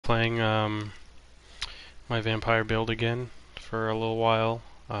Playing my vampire build again for a little while.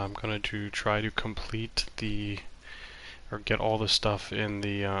 I'm gonna try to complete or get all the stuff in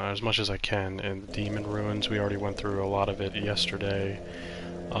the as much as I can in the demon ruins. We already went through a lot of it yesterday,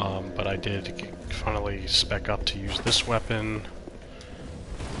 but I did finally spec up to use this weapon,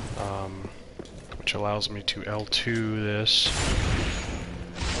 which allows me to L2 this,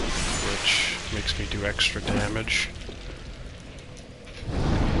 which makes me do extra damage.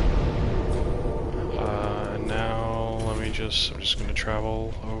 I'm just gonna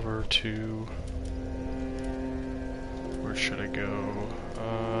travel over to... Where should I go?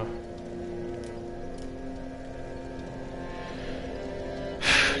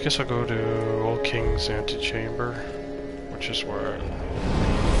 I guess I'll go to Old King's Antechamber, which is where the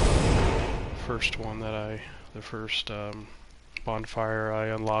first bonfire I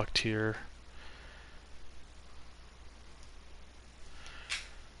unlocked here.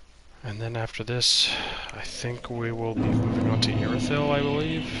 And then after this, I think we will be moving on to Irithyll, I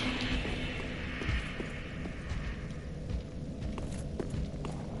believe.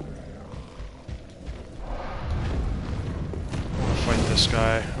 I want to fight this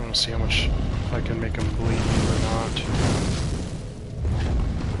guy. I want to see how much, if I can make him bleed or not.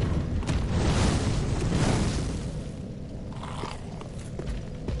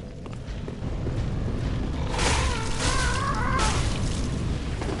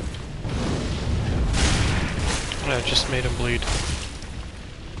 I just made him bleed.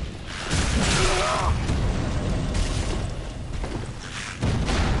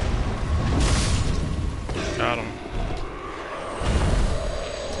 Got him.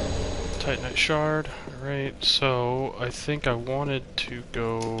 Titanite shard. Alright, so I think I wanted to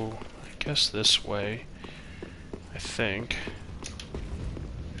go, I guess this way. I think.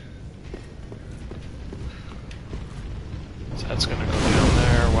 So that's gonna go down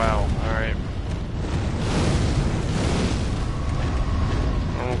there. Wow, alright.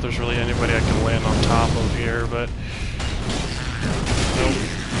 I don't know if there's really anybody I can land on top of here, but... Nope.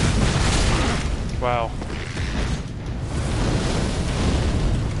 Wow.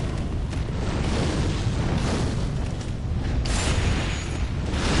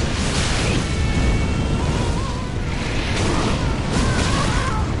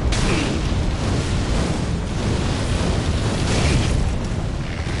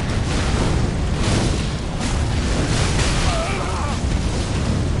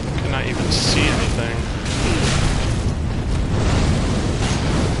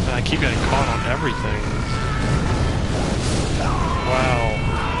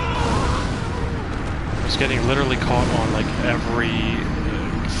 Getting literally caught on like every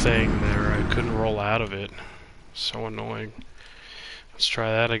thing there. I couldn't roll out of it. So annoying. Let's try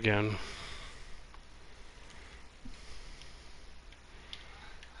that again.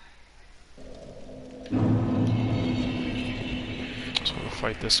 So I'm gonna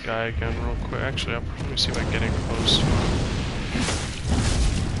fight this guy again real quick. Actually, let me see if I can get in close to him.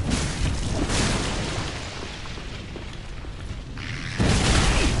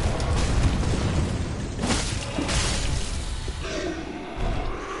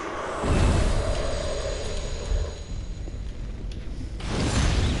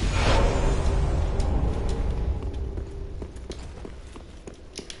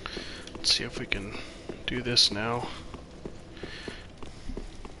 Let's see if we can do this now.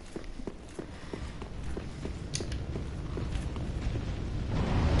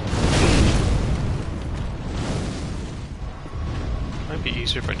 Might be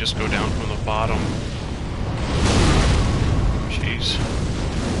easier if I just go down from the bottom. Jeez.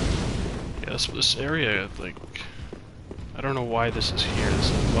 Yeah, this area, like... I don't know why this is here.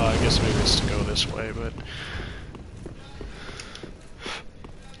 Well, I guess maybe it's to go this way, but...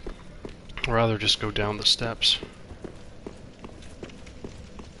 I'd rather just go down the steps.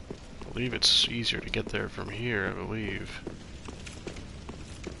 I believe it's easier to get there from here, I believe.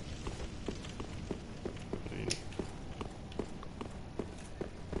 And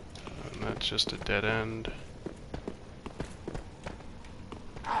that's just a dead end.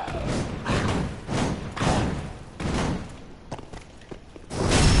 Oh,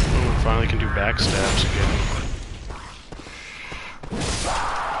 we finally can do backstabs again.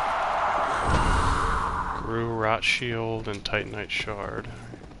 Rot Shield and Titanite Shard.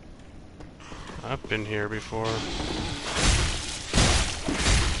 I've been here before.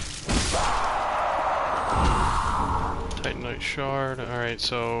 Titanite Shard. Alright,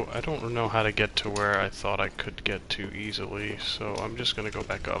 so I don't know how to get to where I thought I could get to easily, so I'm just gonna go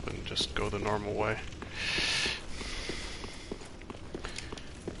back up and just go the normal way.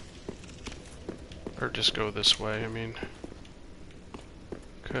 Or just go this way, I mean.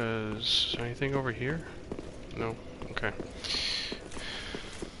 Cause, is there anything over here? No? Okay.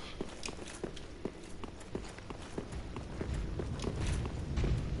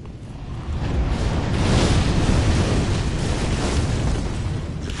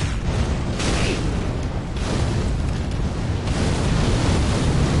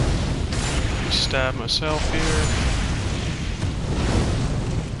 Stab myself here.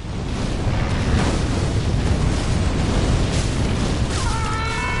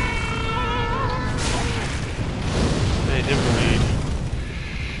 They didn't bleed.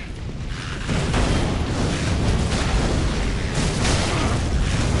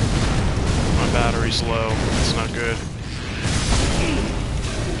 My battery's low. It's not good.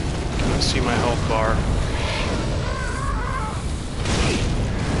 Can't see my health bar.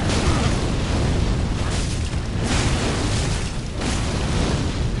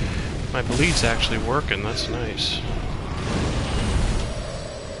 My bleed's actually working, that's nice.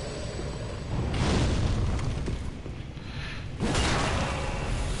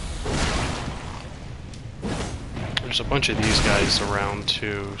 There's a bunch of these guys around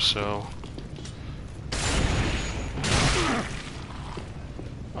too, so...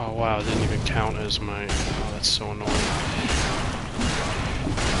 Oh wow, it didn't even count as my... Oh, that's so annoying.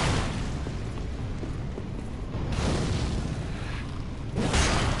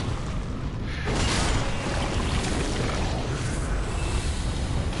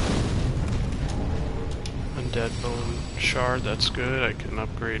 Dead bone shard, that's good. I can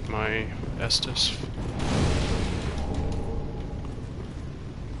upgrade my Estus.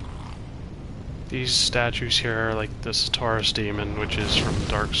 These statues here are like the Taurus demon, which is from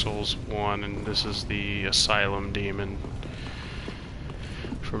Dark Souls 1, and this is the Asylum demon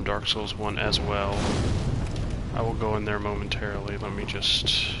from Dark Souls 1 as well. I will go in there momentarily. Let me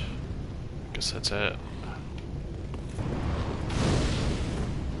just... I guess that's it.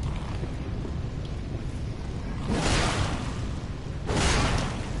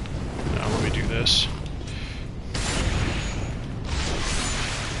 This.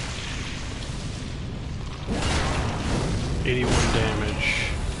 81 damage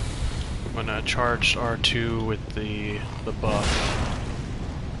when I charged R2 with the buff.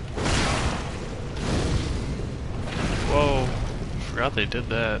 Whoa, forgot they did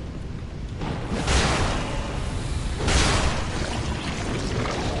that.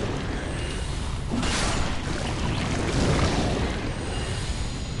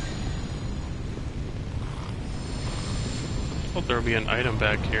 Thought there would be an item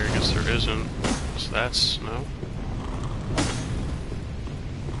back here. I guess there isn't. So that's... no.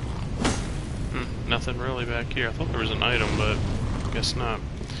 Nothing really back here. I thought there was an item, but I guess not.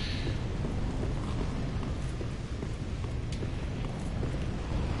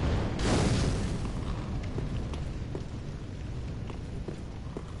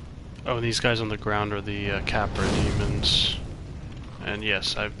 Oh, these guys on the ground are the Capra demons. And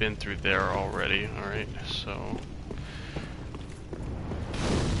yes, I've been through there already. Alright, so...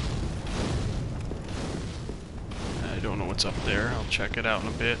 I don't know what's up there. I'll check it out in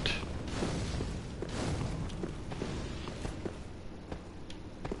a bit.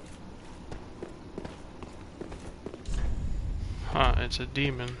 Huh, it's a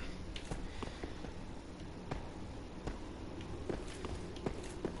demon.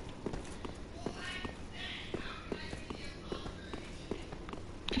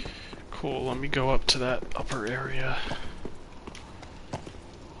 Cool, let me go up to that upper area.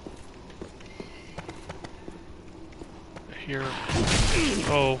 Here.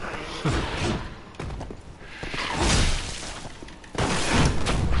 Oh.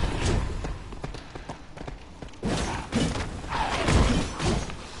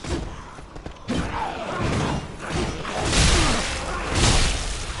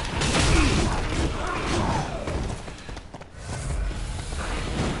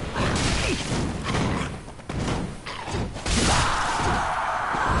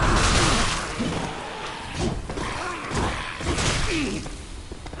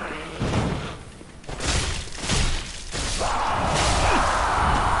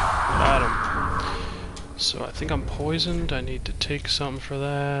 So I think I'm poisoned. I need to take something for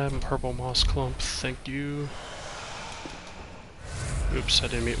that. Purple moss clump, thank you. Oops, I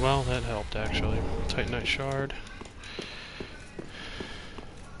didn't mean... well, that helped actually. Titanite shard.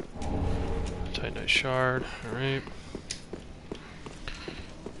 Titanite shard, alright.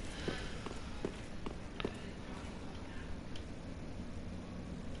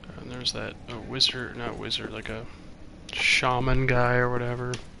 And there's that wizard, not wizard, like a shaman guy or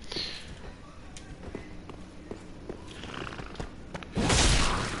whatever.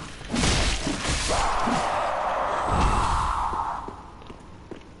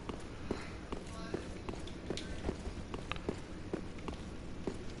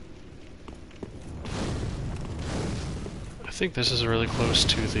 I think this is really close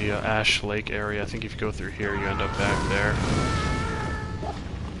to the Ash Lake area. I think if you go through here, you end up back there.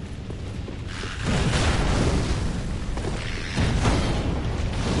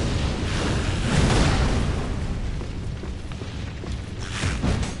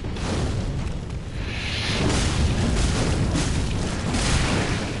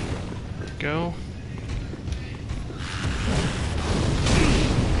 Go.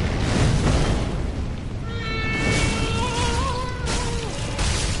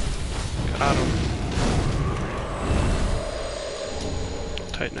 Got him.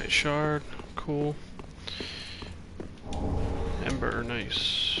 Titanite shard, cool. Ember,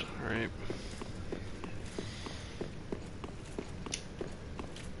 nice. Alright.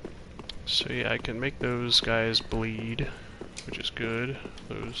 So yeah, I can make those guys bleed, which is good.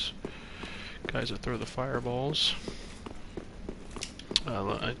 Those guys that throw the fireballs.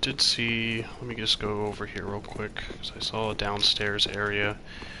 I did see, let me just go over here real quick, because I saw a downstairs area,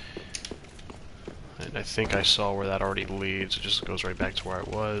 and I think I saw where that already leads. It just goes right back to where I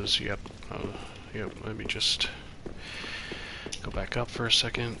was. Yep, yep, let me just go back up for a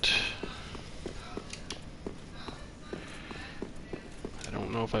second. I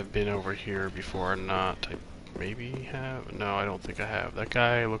don't know if I've been over here before or not. I maybe have. No, I don't think I have. That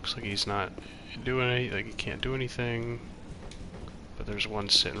guy looks like he's not doing anything, like he can't do anything. But there's one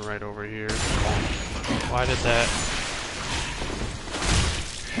sitting right over here. Why did that?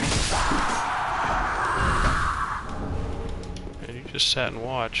 And you just sat and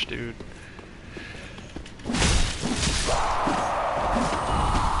watched, dude.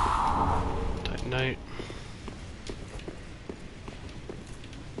 Titanite.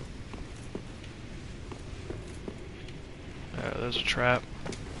 There's a trap.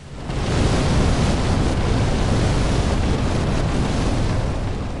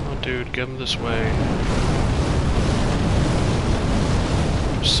 Oh, dude, get him this way.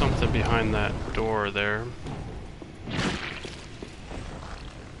 There's something behind that door there.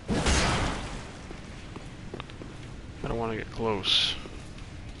 I don't want to get close.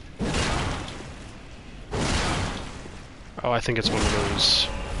 Oh, I think it's one of those.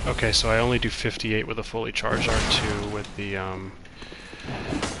 Okay, so I only do 58 with a fully charged R2 with the,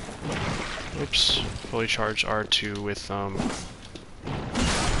 oops, fully charged R2 with, a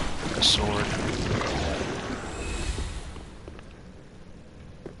sword.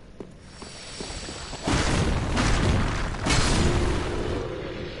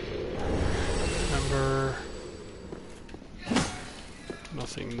 Remember,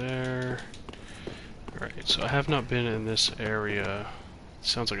 nothing there. Alright, so I have not been in this area. It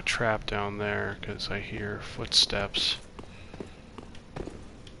sounds like a trap down there, because I hear footsteps.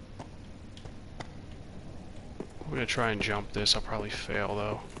 I'm gonna try and jump this. I'll probably fail,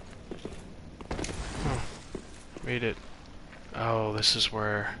 though. Oh, made it. Oh, this is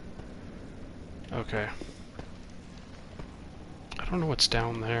where... Okay. I don't know what's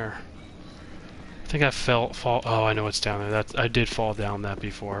down there. I think I fall... Oh, I know what's down there. I did fall down that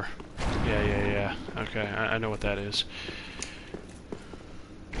before. Yeah. Okay, I know what that is.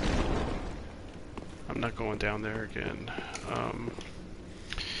 I'm not going down there again.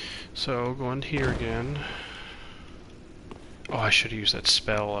 So, going here again. Oh, I should have used that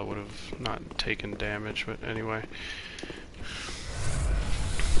spell. I would have not taken damage, but anyway.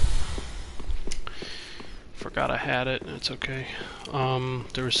 Forgot I had it, it's okay.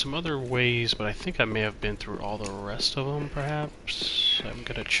 There were some other ways, but I think I may have been through all the rest of them, perhaps. I'm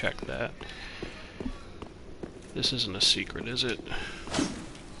gonna check that. This isn't a secret, is it?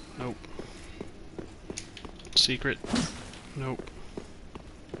 Nope. Secret? Nope.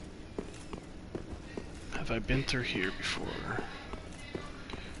 Have I been through here before?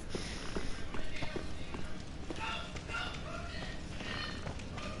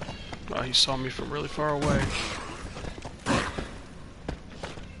 Oh, he saw me from really far away.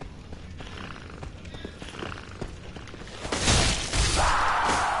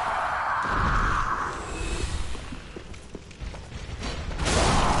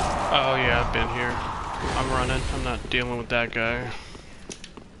 Oh yeah, I've been here. I'm running. I'm not dealing with that guy.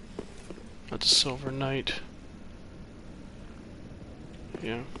 That's a Silver Knight.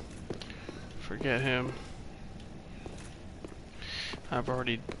 Yeah. Forget him. I've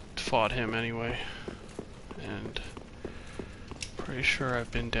already fought him anyway. And pretty sure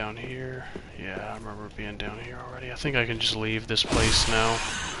I've been down here. Yeah, I remember being down here already. I think I can just leave this place now.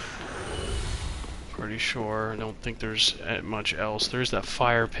 Pretty sure. I don't think there's much else. There's that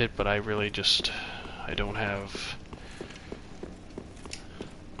fire pit, but I really just... I don't have...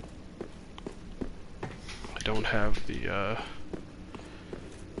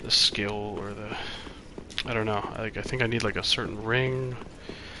 the skill or the... I don't know. I think I need like a certain ring.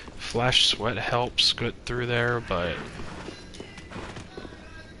 Flash sweat helps get through there, but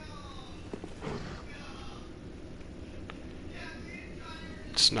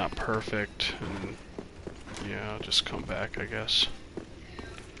it's not perfect. And yeah, I'll just come back, I guess,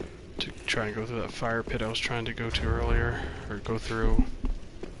 to try and go through that fire pit I was trying to go to earlier, or go through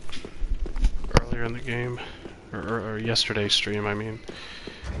earlier in the game, or yesterday's stream, I mean.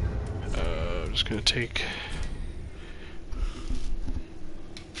 I'm just gonna take.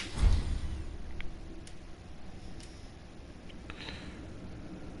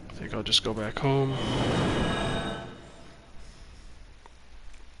 I think I'll just go back home.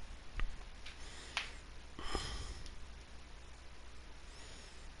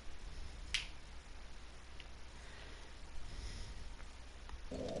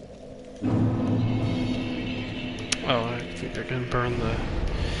 Oh, I think I can burn the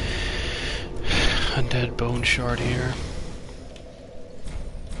undead bone shard here.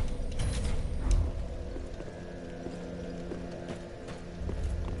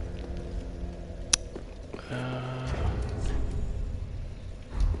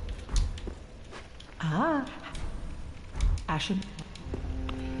 Ashen.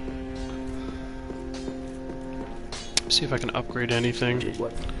 See if I can upgrade anything.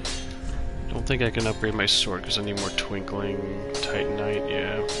 Don't think I can upgrade my sword because I need more twinkling titanite,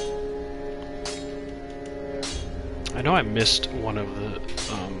 yeah. I know I missed one of the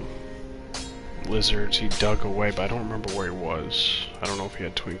lizards he dug away, but I don't remember where he was. I don't know if he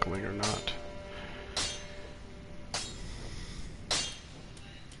had twinkling or not.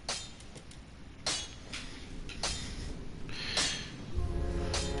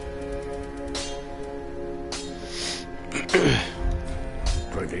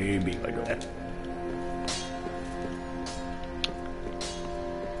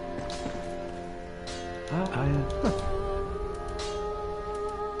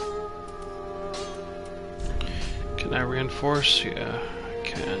 Can I reinforce? Yeah, I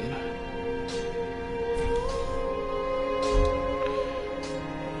can.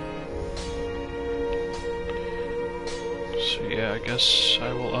 So yeah, I guess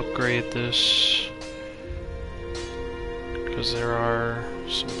I will upgrade this, because there are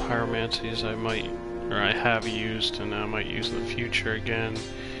some pyromancies I might, or I have used, and I might use in the future again.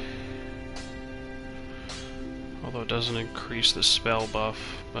 Although it doesn't increase the spell buff,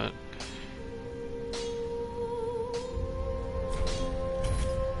 but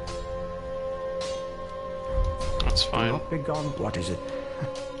that's fine. Not be gone. What is it?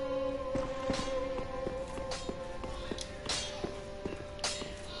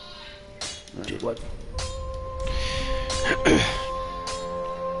 What?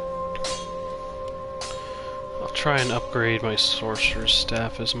 I'll try and upgrade my sorcerer's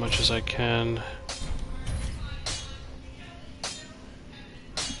staff as much as I can.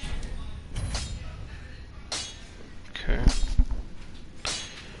 Okay.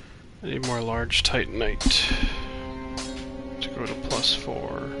 I need more large titanite to go to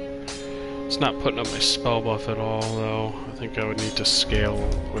 +4. It's not putting up my spell buff at all, though. I think I would need to scale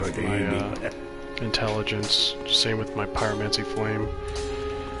with my intelligence. Same with my pyromancy flame.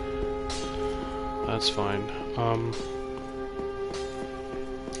 That's fine.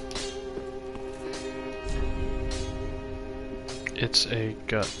 It's a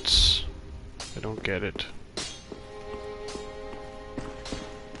guts. I don't get it.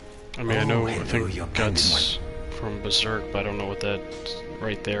 I mean, I think guts from Berserk, but I don't know what that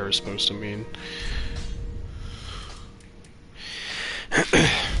right there is supposed to mean.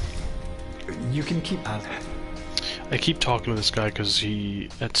 You can keep. I keep talking to this guy because he,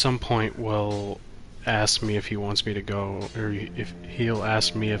 at some point, will ask me if he wants me to go, or if he'll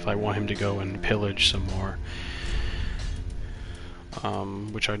ask me if I want him to go and pillage some more.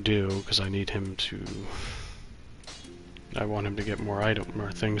 Which I do, because I need him to. I want him to get more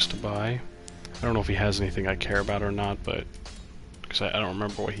things to buy. I don't know if he has anything I care about or not, but because I don't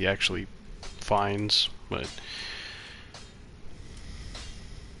remember what he actually finds, but.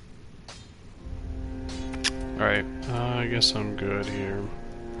 Alright, I guess I'm good here.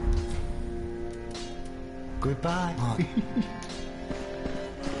 Goodbye.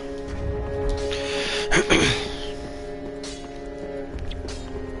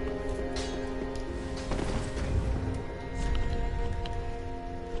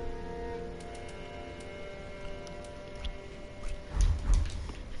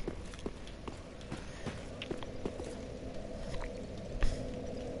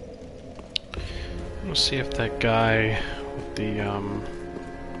 Let's see if that guy with the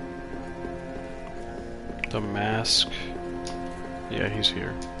mask Yeah, he's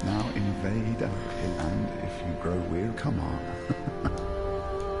here. Now invade our land if you grow weary. Come on.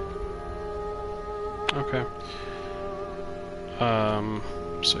 Okay.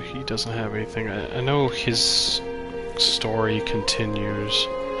 So he doesn't have anything. I know his story continues.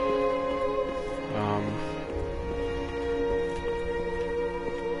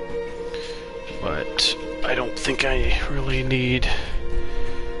 But I don't think I really need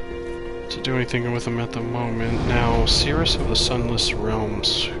to do anything with him at the moment. Now, Cirrus of the Sunless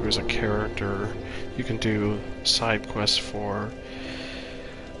Realms, who is a character you can do side quests for.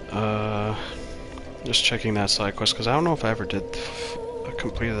 Just checking that side quest, because I don't know if I ever did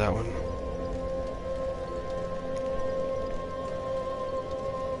completed that one.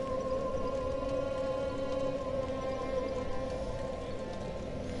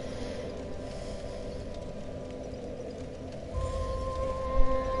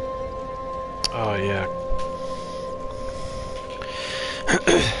 Oh, yeah.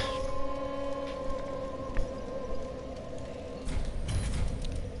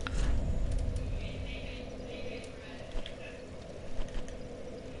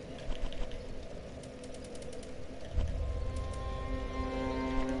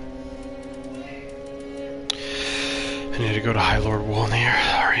 I need to go to High Lord Wolnir.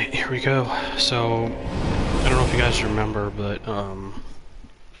 Alright, here we go. So, I don't know if you guys remember, but,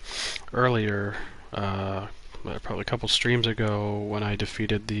 earlier, probably a couple streams ago, when I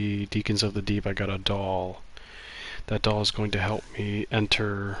defeated the Deacons of the Deep, I got a doll. That doll is going to help me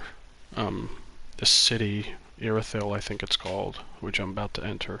enter, the city, Irithyll, I think it's called, which I'm about to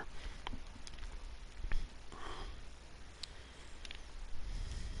enter.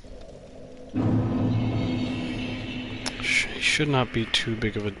 Should not be too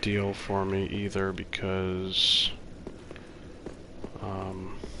big of a deal for me either, because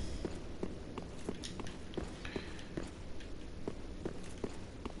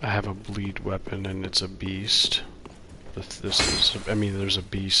I have a bleed weapon and it's a beast. This is, I mean, there's a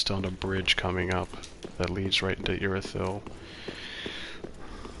beast on a bridge coming up that leads right into Irithyll,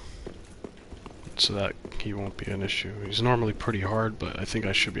 so that he won't be an issue. He's normally pretty hard, but I think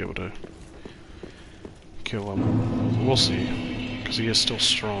I should be able to kill him. We'll see, because he is still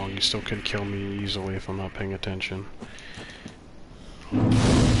strong. He still could kill me easily if I'm not paying attention.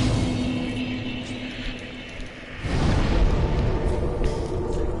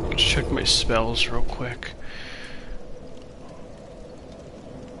 Let's check my spells real quick.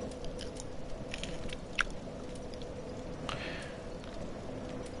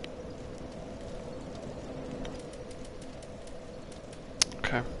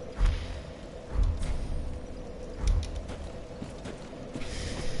 Okay.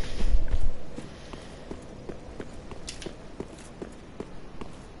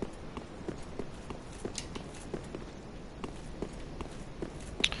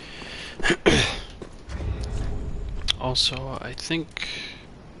 Also, I think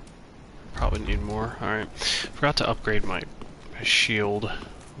probably need more. Alright. Forgot to upgrade my shield,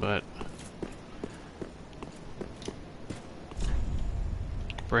 but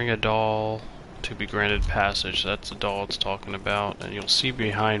bring a doll to be granted passage. That's the doll it's talking about, and you'll see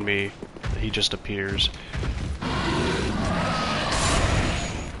behind me that he just appears.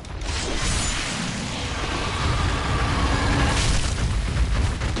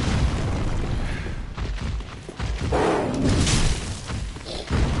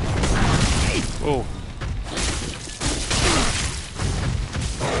 Oh.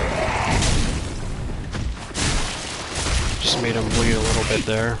 Just made him bleed a little bit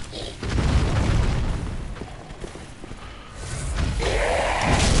there.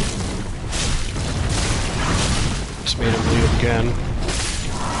 Just made him bleed again.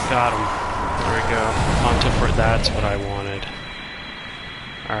 Got him. There we go. Pontiff, that's what I wanted.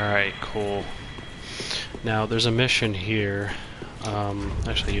 Alright, cool. Now, there's a mission here.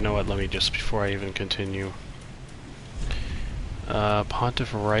 Actually, you know what, let me just, before I even continue.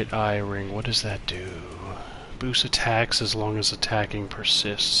 Pontiff Right Eye Ring, what does that do? Boost attacks as long as attacking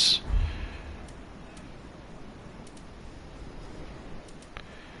persists.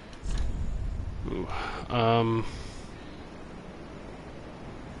 Ooh, I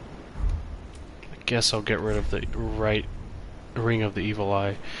guess I'll get rid of the right Ring of the Evil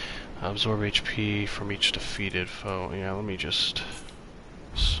Eye. Absorb HP from each defeated foe. Yeah, let me just...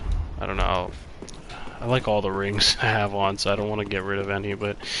 I don't know. I like all the rings I have on, so I don't want to get rid of any,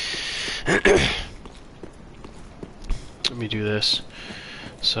 but... let me do this.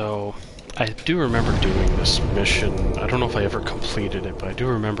 So, I do remember doing this mission. I don't know if I ever completed it, but I do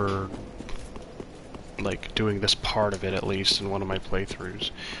remember like doing this part of it at least in one of my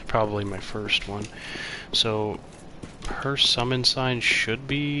playthroughs. Probably my first one. So, her summon sign should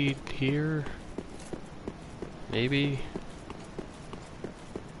be here. Maybe.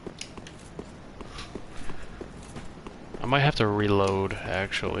 I might have to reload,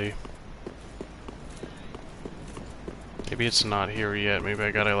 actually. Maybe it's not here yet. Maybe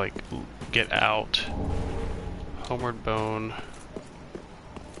I gotta, like, get out. Homeward Bone.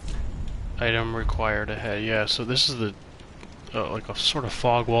 Item required ahead. Yeah, so this is the like a sort of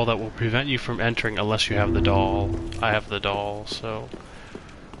fog wall that will prevent you from entering unless you have the doll. I have the doll, so...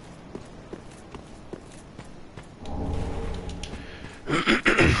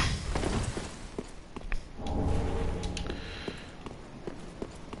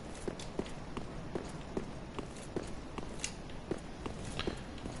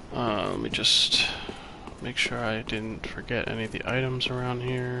 Let me just make sure I didn't forget any of the items around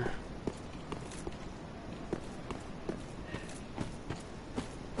here.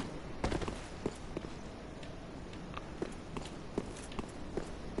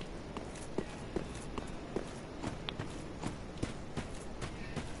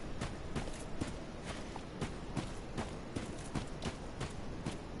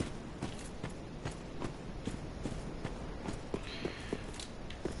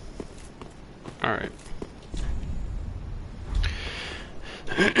 Alright.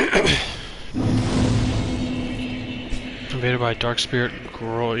 Invaded by Dark Spirit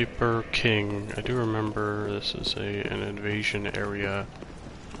Groiper King. I do remember this is an invasion area.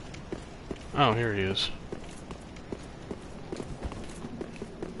 Oh, here he is.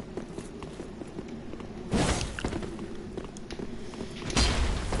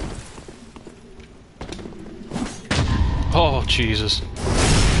 Oh, Jesus.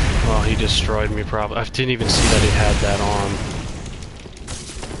 Well, he destroyed me probably. I didn't even see that he had that on.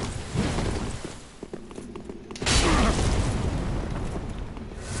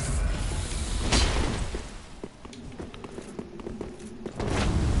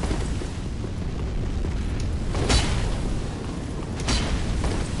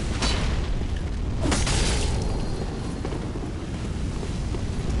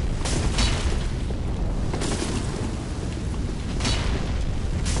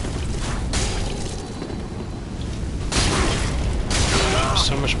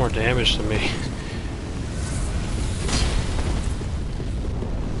 So much more damage to me.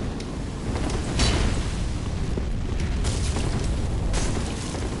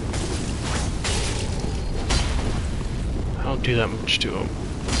 I don't do that much to him.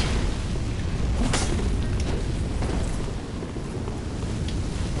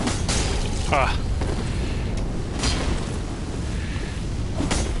 Ah.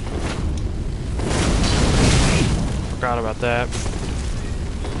 Forgot about that.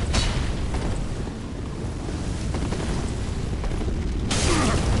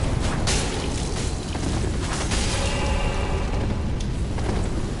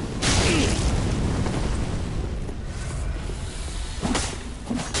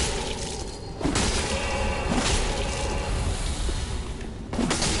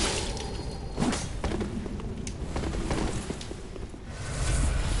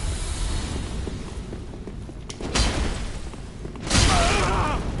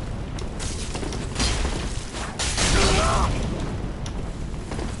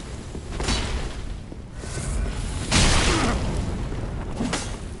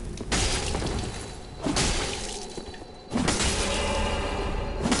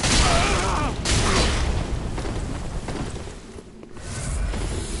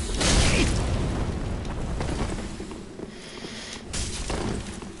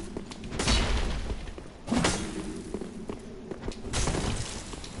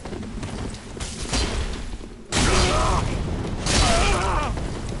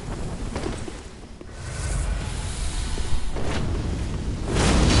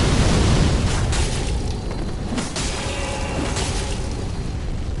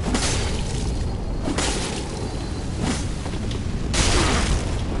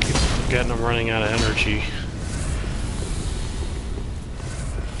 I'm running out of energy.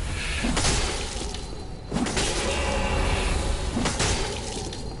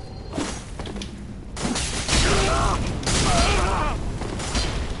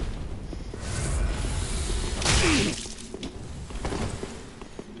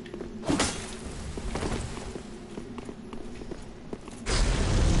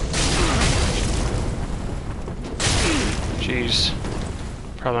 Jeez.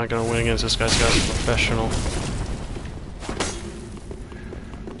 Probably not gonna win against this guy's a professional.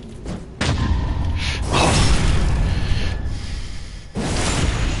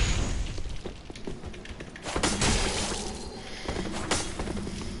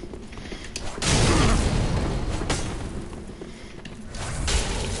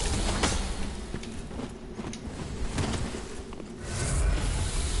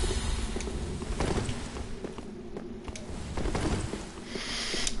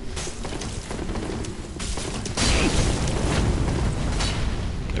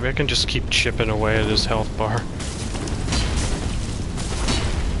 Maybe I can just keep chipping away at his health bar.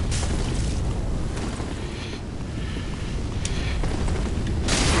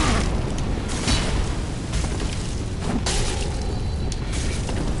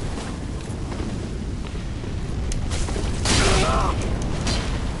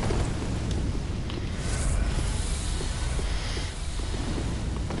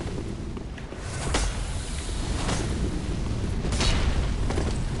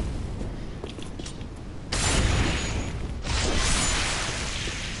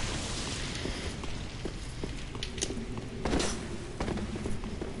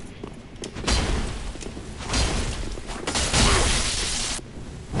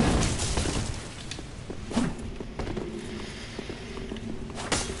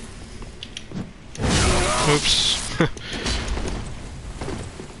 Oops.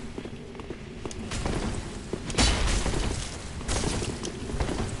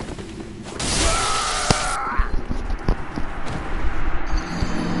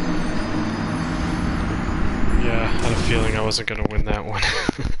 Yeah, I had a feeling I wasn't gonna win that one.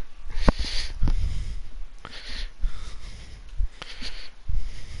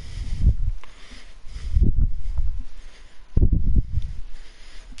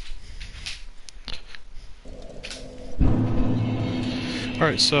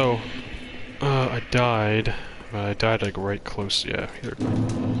 Alright, so, I died, but I died like right close, yeah, here. I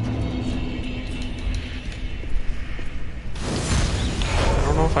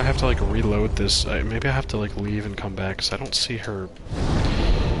don't know if I have to like reload this, maybe I have to like leave and come back, because I don't see her.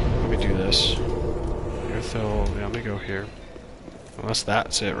 Let me do this. Yeah, let me go here. Unless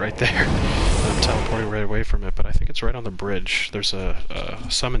that's it right there. I'm teleporting right away from it, but I think it's right on the bridge. There's a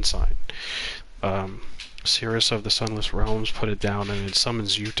summon sign. Seeress of the Sunless Realms put it down, and it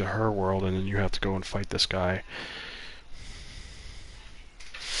summons you to her world, and then you have to go and fight this guy.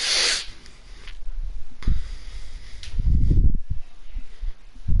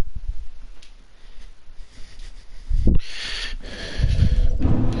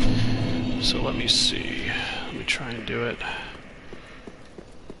 So let me see. Let me try and do it.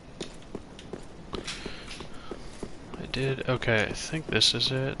 I did. Okay, I think this is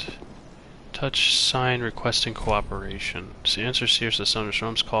it. Touch sign requesting cooperation. So answer Seeress of the Sunless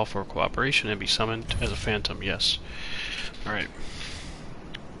Realms, call for cooperation and be summoned as a phantom. Yes. Alright.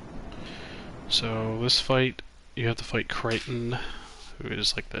 So this fight, you have to fight Crichton, who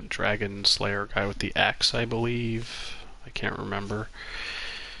is like the dragon slayer guy with the axe, I believe. I can't remember.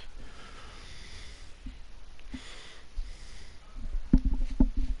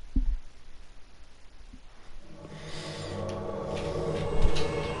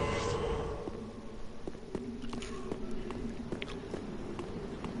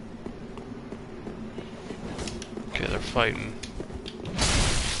 Okay, they're fighting.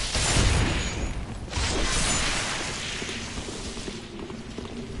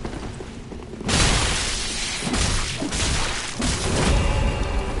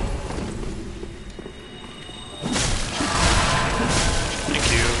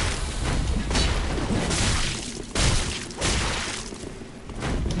 Thank you.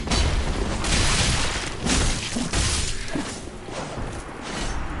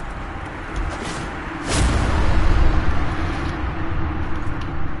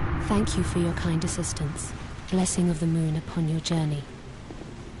 Thank you for your kind assistance. Blessing of the moon upon your journey.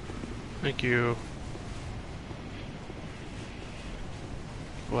 Thank you.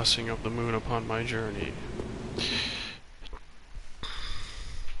 Blessing of the moon upon my journey.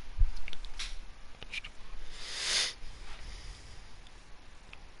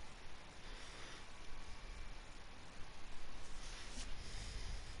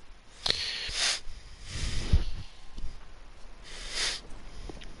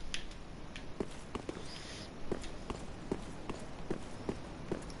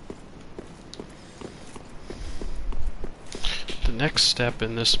 The next step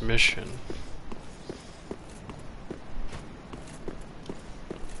in this mission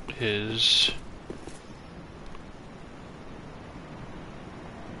is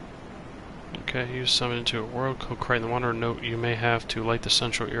okay, you summon into a world called Crichton the Wanderer. Note you may have to light the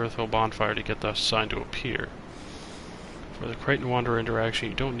central Irithyll bonfire to get the sign to appear. For the Crichton Wanderer interaction,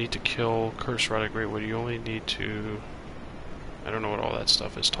 you don't need to kill Curse Rod of Greatwood, you only need to... I don't know what all that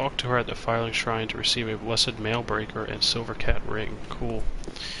stuff is. Talk to her at the Filing Shrine to receive a Blessed Mailbreaker and Silver Cat Ring. Cool.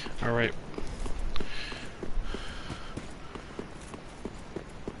 Alright.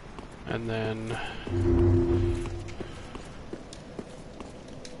 And then...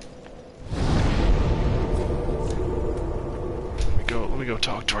 Let me go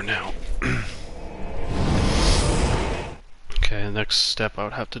talk to her now. Okay, the next step I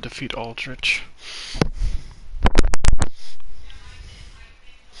would have to defeat Aldrich.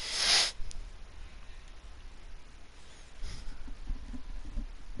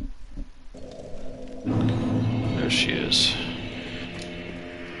 There she is.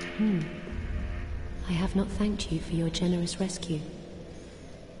 I have not thanked you for your generous rescue.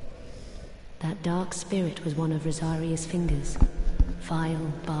 That dark spirit was one of Rosaria's fingers.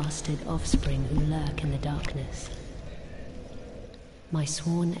 Vile, bastard offspring who lurk in the darkness. My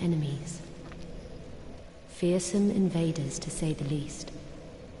sworn enemies. Fearsome invaders, to say the least.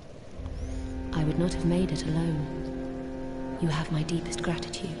 I would not have made it alone. You have my deepest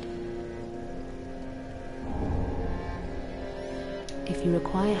gratitude. If you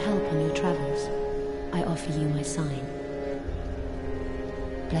require help on your travels, I offer you my sign.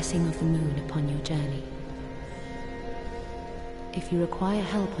 Blessing of the moon upon your journey. If you require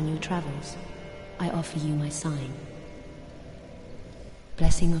help on your travels, I offer you my sign.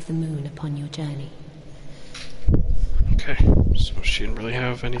 Blessing of the moon upon your journey. Okay, so she didn't really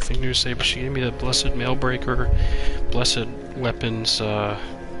have anything new to say, but she gave me the Blessed Mailbreaker, Blessed Weapons.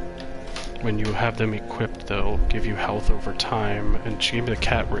 When you have them equipped, they'll give you health over time, and she gave me the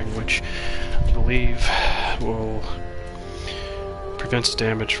Cat Ring, which I believe will prevents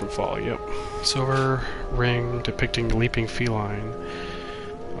damage from fall. Yep. Silver ring depicting the leaping feline.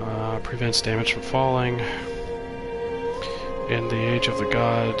 Prevents damage from falling. In the age of the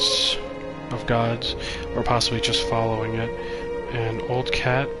gods, or possibly just following it. An old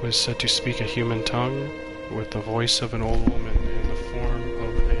cat was said to speak a human tongue with the voice of an old woman in the form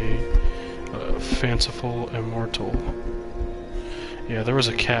of a fanciful immortal. Yeah, there was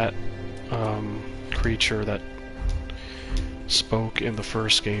a cat creature that spoke in the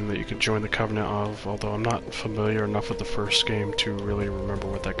first game that you could join the Covenant of, although I'm not familiar enough with the first game to really remember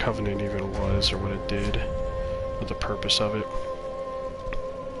what that Covenant even was or what it did, or the purpose of it.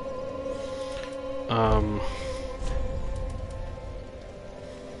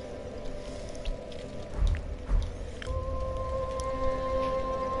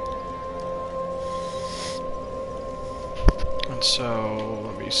 And so,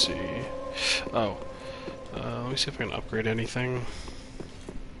 let me see. Oh. Let me see if I can upgrade anything.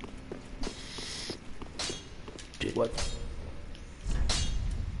 What?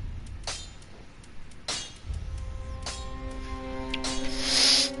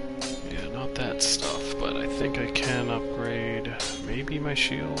 Yeah, not that stuff, but I think I can upgrade maybe my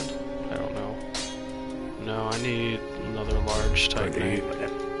shield? I don't know. No, I need another large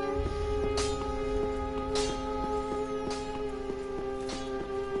Titanite.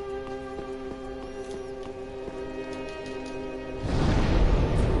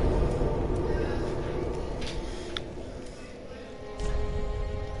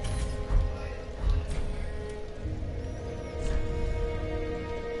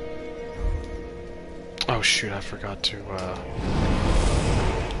 Oh shoot, I forgot to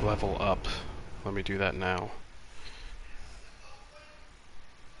level up. Let me do that now.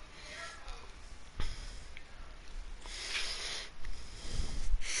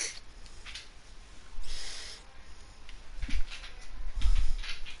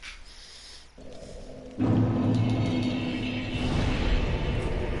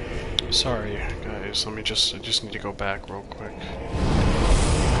 Sorry guys, I just need to go back real quick.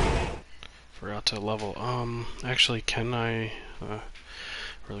 Forgot to level. Actually, can I?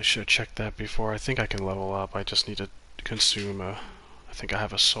 Really should have checked that before. I think I can level up. I just need to consume I think I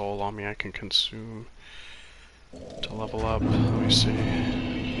have a soul on me I can consume to level up. Let me see. I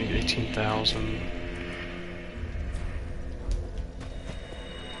need 18,000.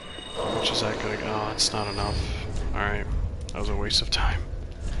 How much is that gonna go? Oh, it's not enough. Alright. That was a waste of time.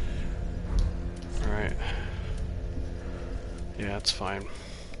 Alright. Yeah, it's fine.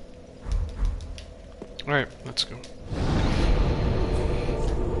 Alright, let's go.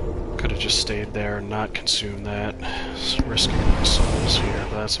 Could have just stayed there and not consumed that. Just risking my souls here,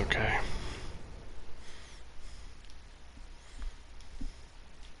 but that's okay.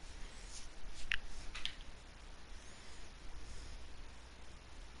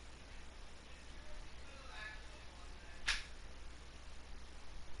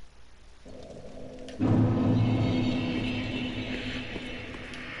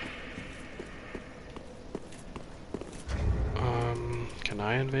 Can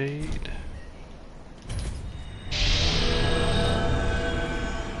I invade?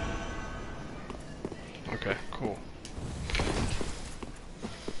 Okay, cool.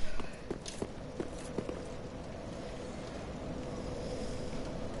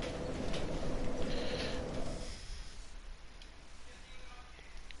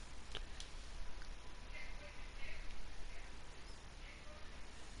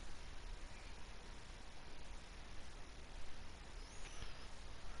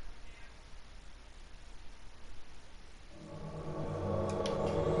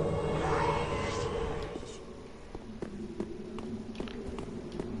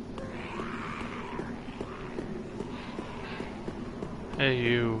 Hey,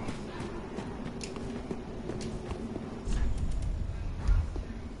 you.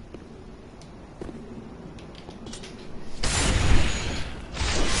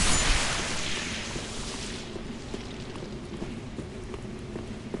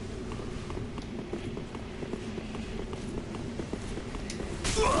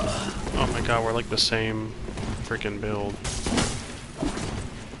 Oh my god, we're like the same freaking build.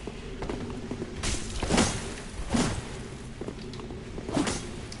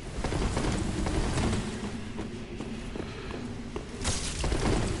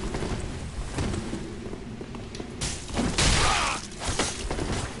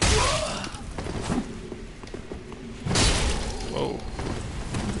 Whoa.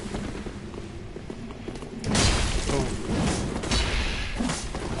 Oh.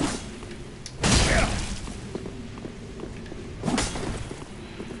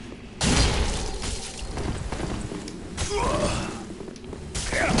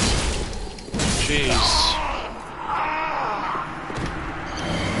 Jeez.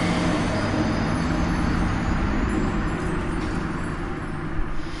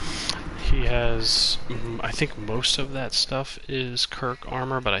 He has, I think most of that stuff is Kirk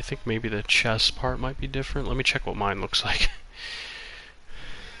armor, but I think maybe the chest part might be different. Let me check what mine looks like.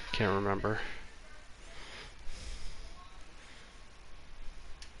 Can't remember.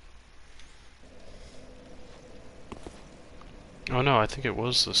 Oh no, I think it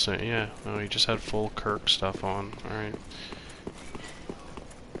was the same. Yeah, no, he just had full Kirk stuff on. Alright.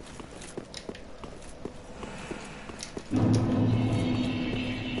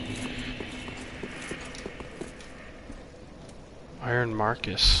 Iron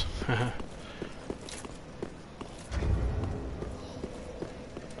Marcus.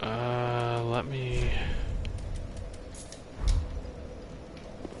 Let me...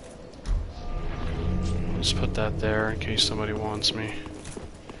 Let's put that there in case somebody wants me.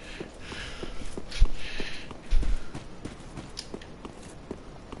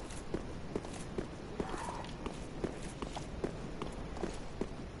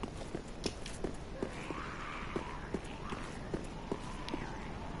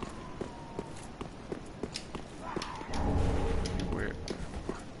 Where?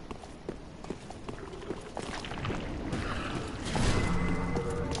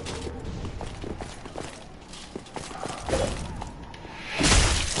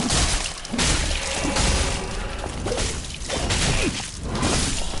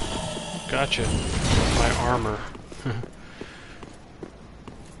 Gotcha. My armor. I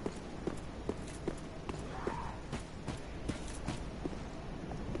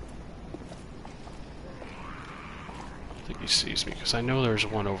think he sees me, because I know there's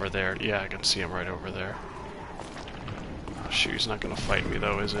one over there. Yeah, I can see him right over there. Oh, shoot, he's not gonna fight me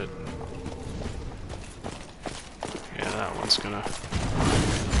though, is it? Yeah, that one's gonna...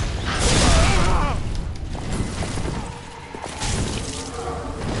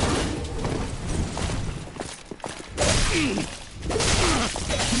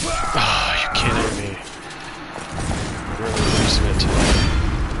 Oh, you kidding me? I'm really losing it today.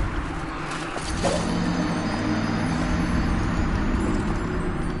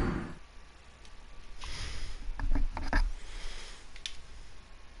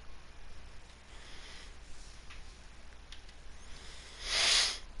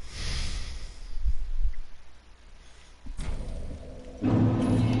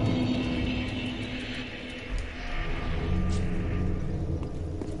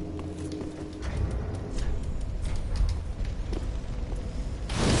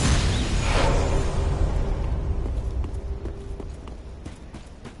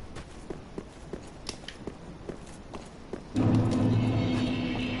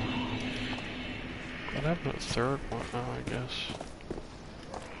 What happened to the third one? Oh, I guess.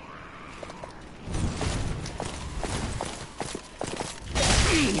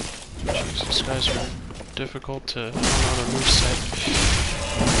 Jeez, these guys are difficult to learn on a moveset.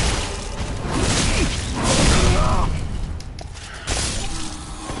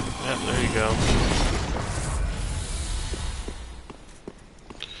 Yep, there you go.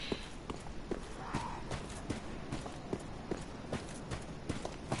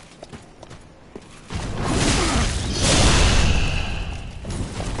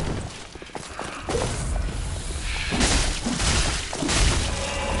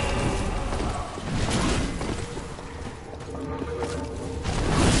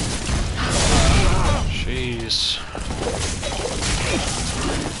 Jeez.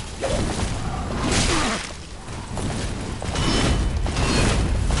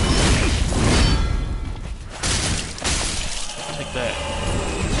 Take that.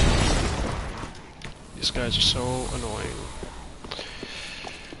 These guys are so annoying.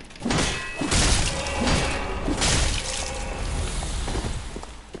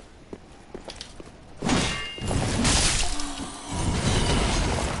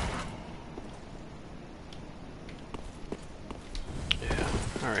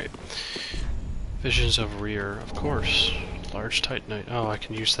 Visions of rear, of course. Large titanite. Oh, I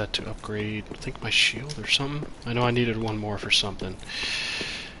can use that to upgrade, I think, my shield or something. I know I needed one more for something.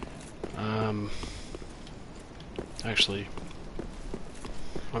 Actually,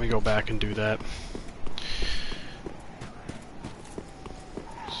 let me go back and do that.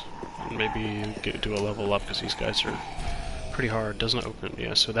 Maybe do a level up, because these guys are pretty hard. Doesn't open.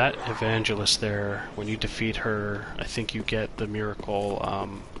 Yeah, so that evangelist there, when you defeat her, I think you get the miracle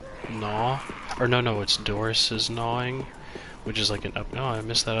gnaw. Or no, it's Doris's gnawing, which is like an up. No, I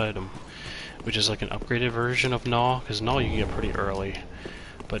missed that item. Which is like an upgraded version of gnaw, because gnaw you get pretty early.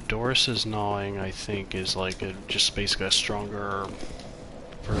 But Doris's gnawing, I think, is like just basically a stronger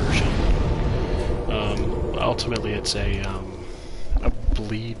version. Ultimately, it's a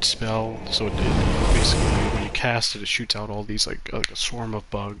bleed spell, so it basically, when you cast it, it shoots out all these like a swarm of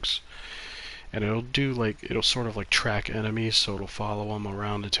bugs, and it'll sort of like track enemies, so it'll follow them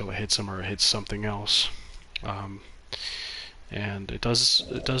around until it hits them or it hits something else. And it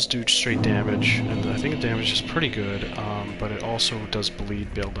does do straight damage, and I think the damage is pretty good, but it also does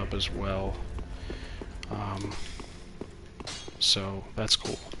bleed build up as well. So that's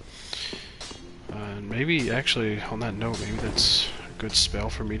cool. And maybe, actually, on that note, maybe that's a good spell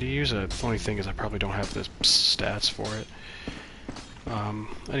for me to use. The only thing is I probably don't have the stats for it.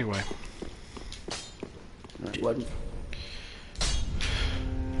 Anyway. What?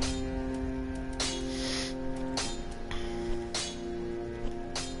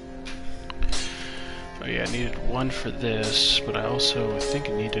 Oh yeah, I needed one for this, but I also think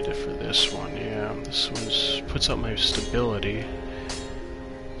I needed it for this one. Yeah, this one puts up my stability.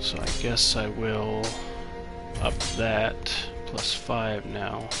 So I guess I will up that +5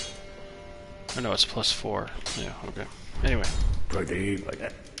 now. Or no, it's +4. Yeah, okay. Anyway. Proceed like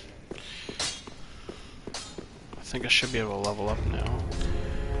that. I think I should be able to level up now.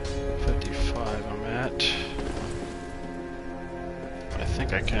 55 I'm at. I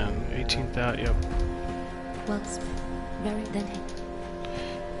think I can. 18,000, yep. Well, very then.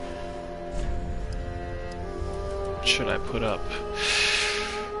 What should I put up?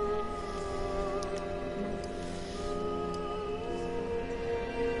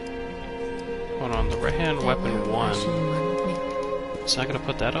 Hold on, the right hand weapon 1. It's not gonna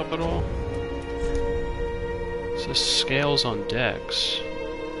put that up at all? It says scales on dex.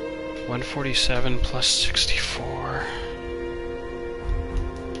 147 plus 64.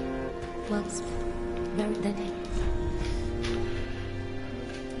 Well, very then.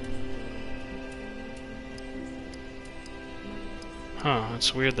 Huh,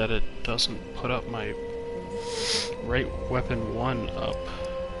 it's weird that it doesn't put up my right weapon 1 up.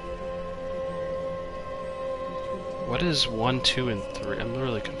 What is 1, 2, and 3? I'm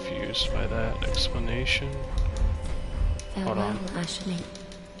really confused by that explanation. Hold on. Ashley.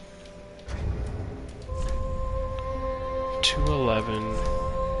 211.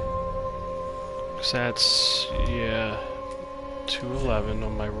 Cause that's, yeah, 211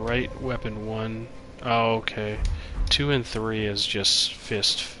 on my right weapon 1. Oh, okay. 2 and 3 is just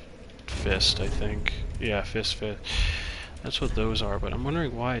fist, I think. Yeah, fist. That's what those are, but I'm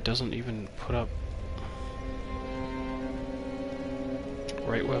wondering why it doesn't even put up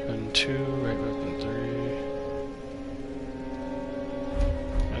right weapon 2, right weapon 3.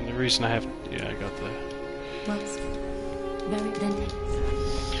 And the reason I have, yeah, I got the... Very then.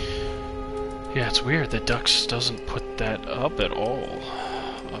 Yeah, it's weird that Dux doesn't put that up at all.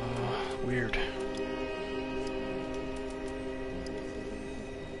 Weird.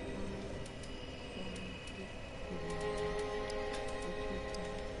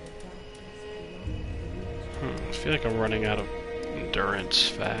 I feel like I'm running out of endurance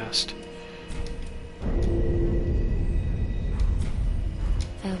fast.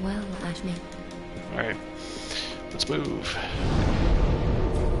 Farewell, Ashley. Alright, let's move.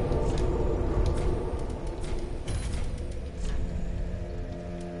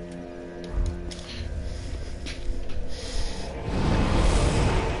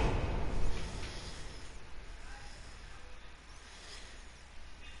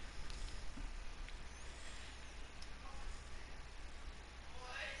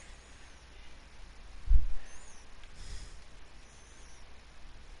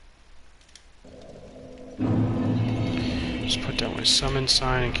 Just put down my summon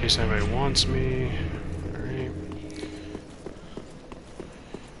sign in case anybody wants me. Alright.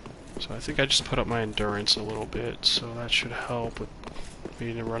 So I think I just put up my endurance a little bit, so that should help with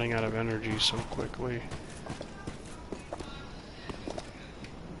me running out of energy so quickly.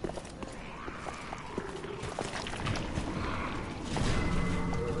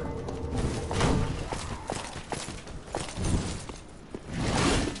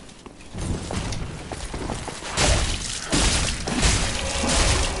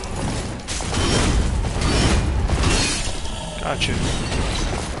 Gotcha.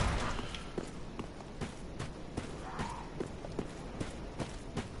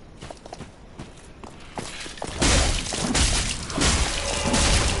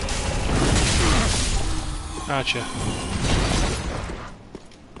 Gotcha.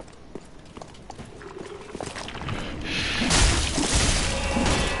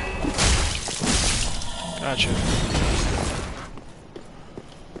 Gotcha.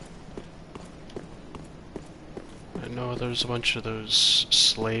 I know there's a bunch of those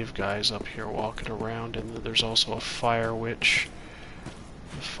slave guys up here walking around, and there's also a fire witch.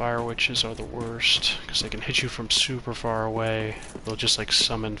 The fire witches are the worst, because they can hit you from super far away. They'll just like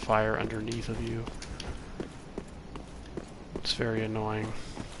summon fire underneath of you. It's very annoying.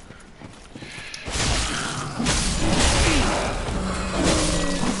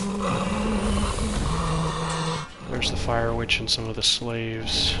 There's the fire witch and some of the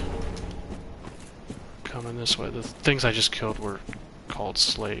slaves coming this way. The things I just killed were called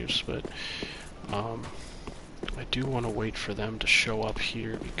slaves, but I do want to wait for them to show up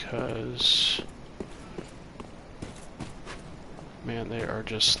here because, man, they are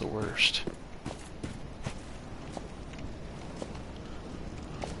just the worst.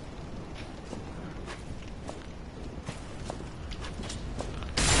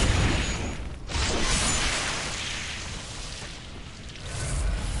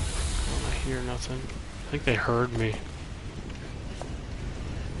 Hear nothing. I think they heard me.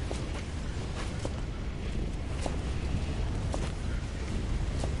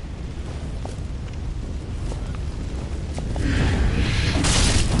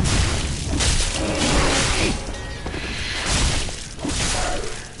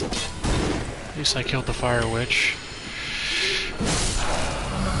 At least I killed the fire witch.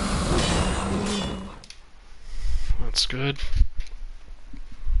 That's good.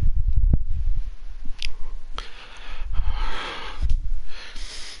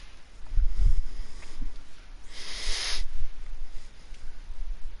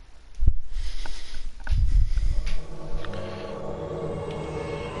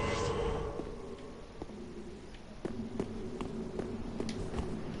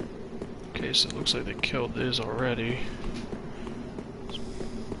 Okay, so it looks like they killed this already.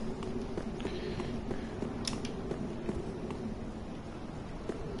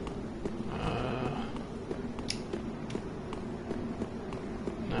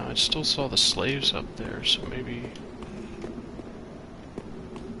 No, I still saw the slaves up there, so maybe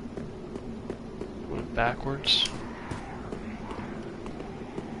went backwards.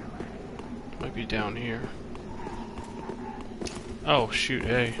 Might be down here. Oh shoot,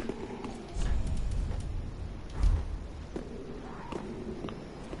 hey.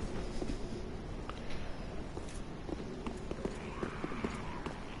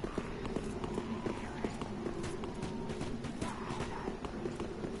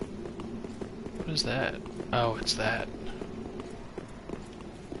 What is that? Oh, it's that.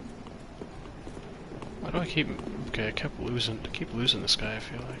 Why do I keep... Okay, I keep losing this guy, I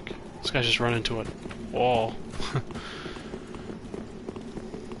feel like. This guy just run into a wall.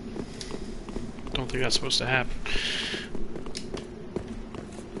 Don't think that's supposed to happen.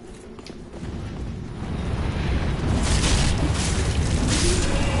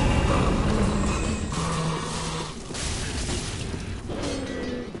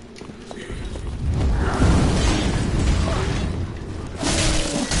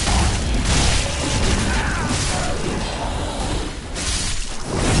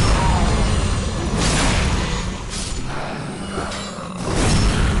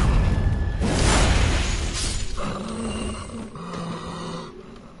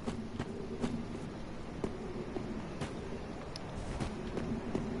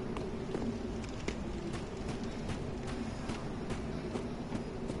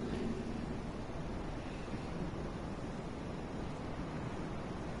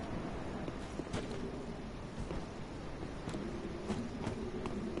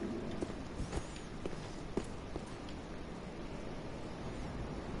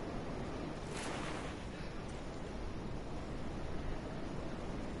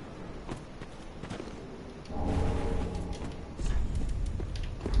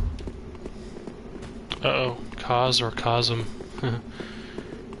 Uh-oh, Kaz or Kazum.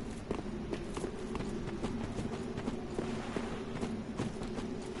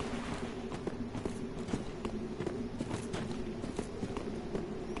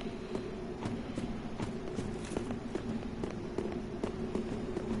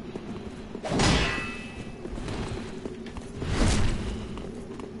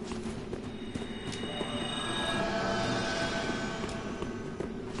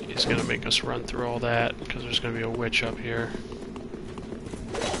 He's gonna make us run through all that, because there's gonna be a witch up here.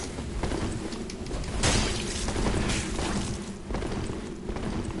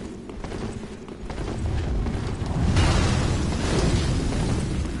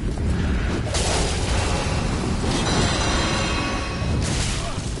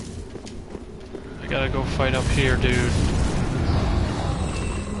 fight up here, dude.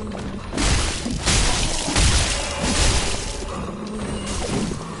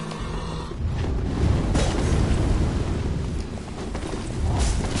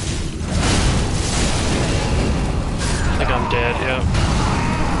 I think I'm dead, yep.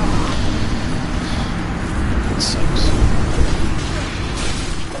 That sucks.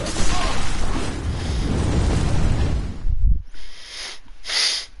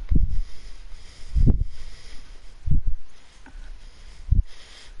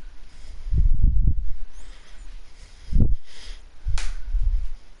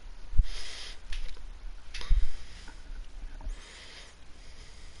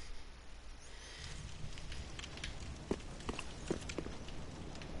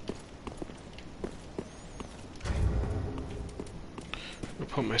 I'll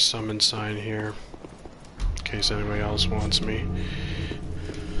put my summon sign here in case anybody else wants me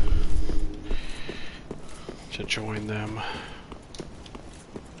to join them.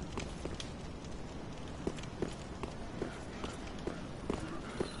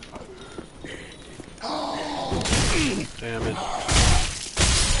 Damn it.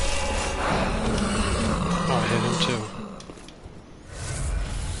 Oh, I hit him too.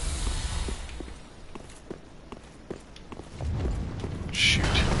 Shoot.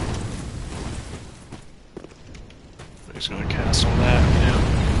 He's gonna cast all that, yeah.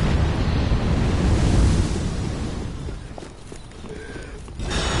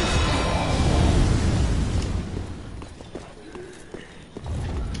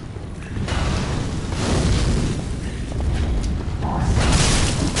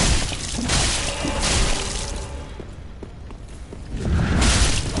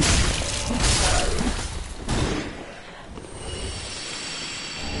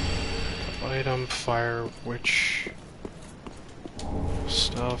 Item, fire, witch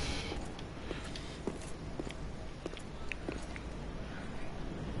stuff.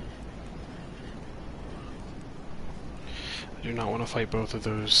 I do not want to fight both of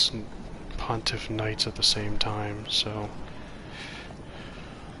those Pontiff Knights at the same time, so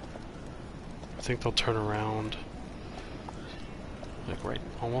I think they'll turn around like right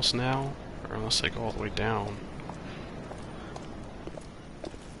almost now, or unless they go all the way down.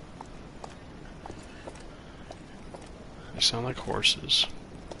 They sound like horses.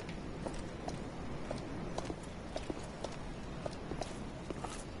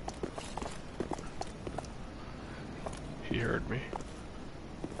 He heard me.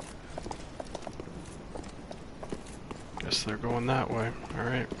 Guess they're going that way.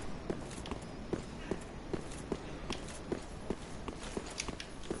 Alright.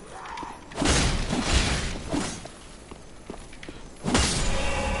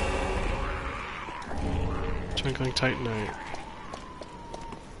 Twinkling Titanite.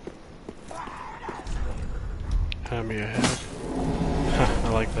 Have me ahead. I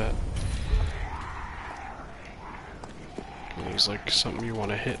like that. He's like something you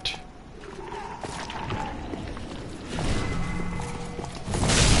want to hit.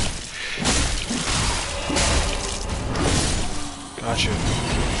 Gotcha.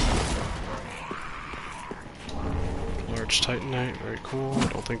 Large Titanite, very cool. I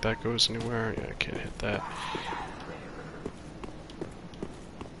don't think that goes anywhere. Yeah, I can't hit that.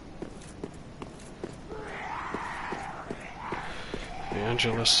 The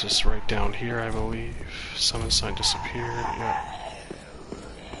Angelus is right down here, I believe. Summon sign disappeared. Yeah.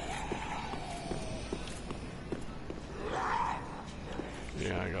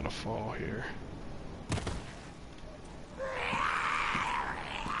 Yeah, I gotta fall here.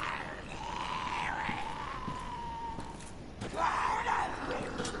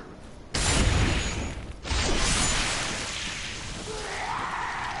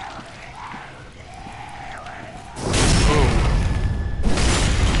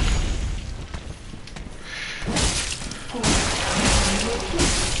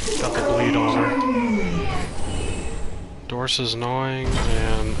 Got the bleed on her. Dorsa's Gnawing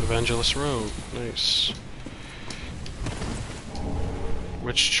and Evangelist Rogue. Nice.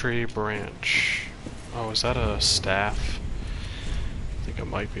 Witch Tree Branch. Oh, is that a staff? I think it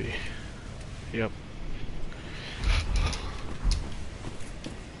might be. Yep.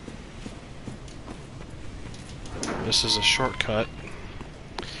 This is a shortcut.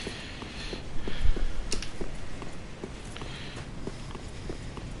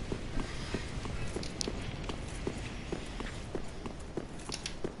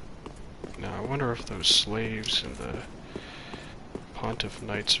 Now I wonder if those slaves and the Pontiff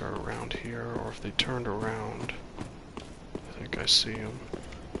Knights are around here, or if they turned around. I think I see them.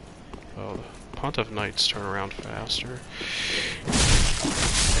 Oh, the Pontiff Knights turn around faster.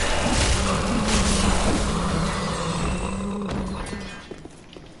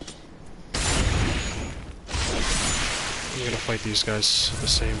 fight these guys at the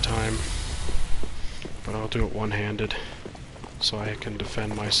same time, but I'll do it one-handed so I can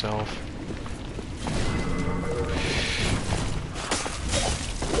defend myself.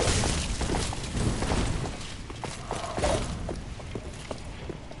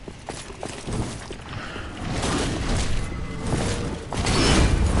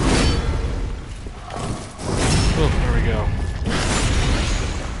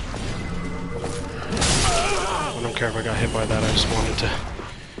 I don't care if I got hit by that, I just wanted to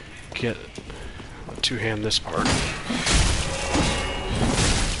get two-hand this part. Got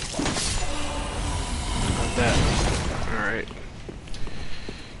that. Alright.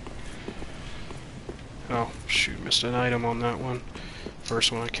 Oh, shoot, missed an item on that one.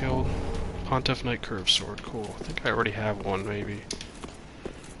 First one I killed. Pontiff Knight Curved Sword, cool. I think I already have one, maybe.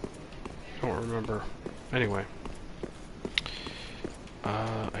 Don't remember. Anyway.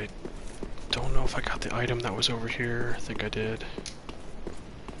 I don't know if I got the item that was over here. I think I did.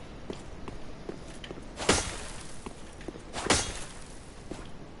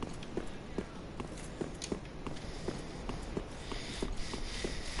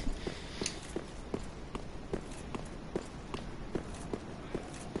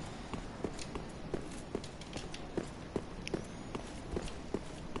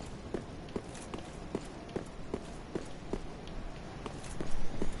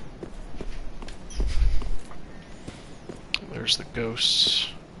 There's the ghosts.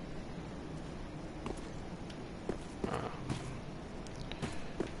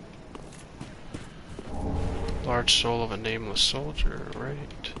 Large soul of a nameless soldier, right?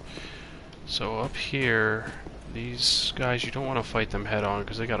 So up here, these guys, you don't want to fight them head on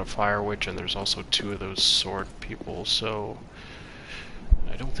because they got a fire witch and there's also two of those sword people, so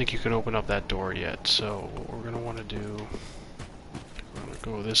I don't think you can open up that door yet. So what we're going to want to do, we're going to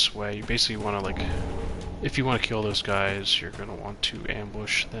go this way. You basically want to, like, if you want to kill those guys, you're going to want to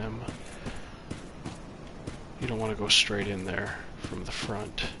ambush them. You don't want to go straight in there from the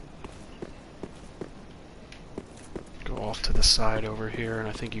front. Go off to the side over here, and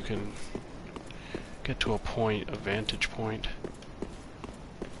I think you can get to a point, a vantage point.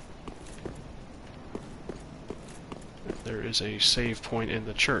 There is a save point in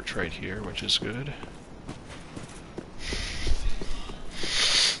the church right here, which is good.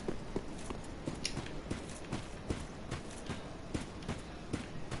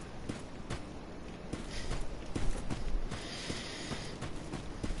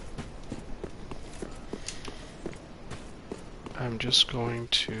 I'm just going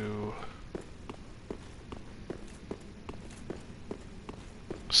to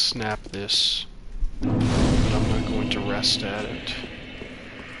snap this, but I'm not going to rest at it.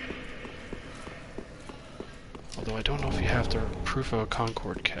 Although I don't know if you have to proof of a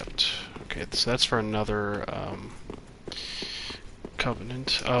Concord kept. Okay, so that's for another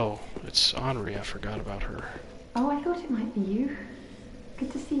covenant. Oh, it's Henri, I forgot about her. Oh, I thought it might be you.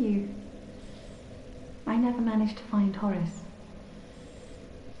 Good to see you. I never managed to find Horace.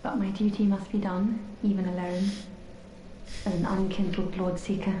 But my duty must be done, even alone, as an unkindled Lord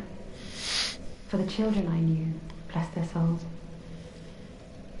Seeker. For the children I knew, bless their souls.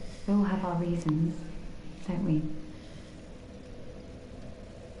 We all have our reasons, don't we?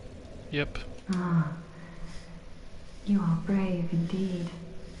 Yep. Ah, you are brave indeed,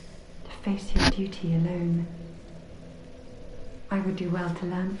 to face your duty alone. I would do well to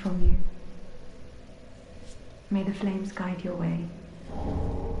learn from you. May the flames guide your way.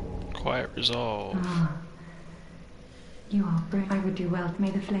 Quiet resolve. Ah, you are brave. I would do well.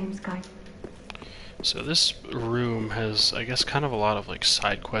 May the flames guide. So this room has, I guess, kind of a lot of like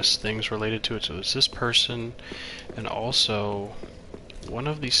side quest things related to it. So there's this person, and also one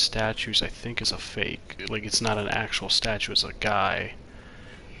of these statues I think is a fake. Like, it's not an actual statue, it's a guy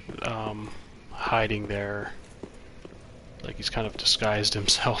hiding there. Like, he's kind of disguised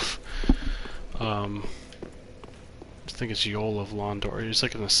himself. I think it's Yol of Londor. He's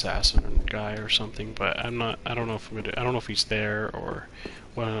like an assassin guy or something, but I don't know if I don't know if he's there or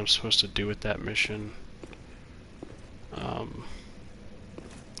what I'm supposed to do with that mission. I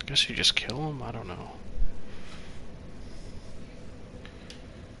guess you just kill him? I don't know.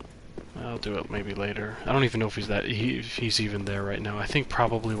 I'll do it maybe later. I don't even know if he's even there right now. I think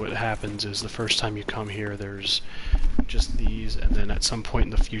probably what happens is the first time you come here there's just these, and then at some point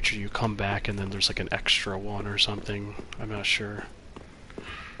in the future you come back and then there's like an extra one or something. I'm not sure.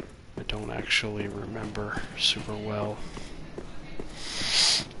 I don't actually remember super well.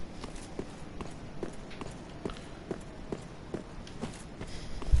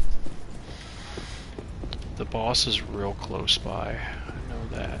 The boss is real close by. I know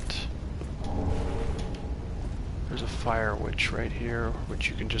that. There's a fire witch right here, which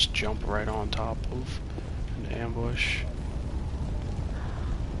you can just jump right on top of and ambush.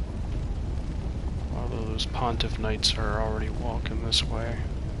 Although those Pontiff Knights are already walking this way.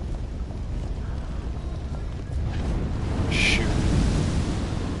 Shoot.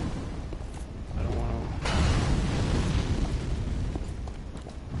 I don't want to...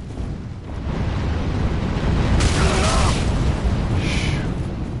 Shoot.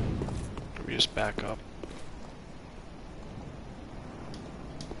 Let me just back up.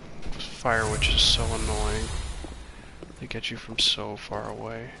 This fire witch is so annoying. They get you from so far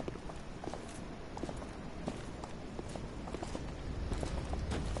away.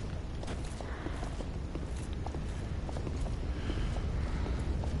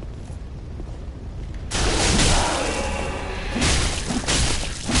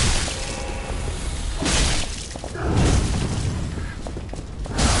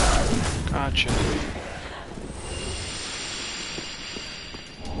 Gotcha.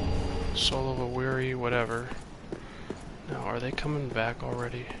 Soul of a Weary, whatever. Now, are they coming back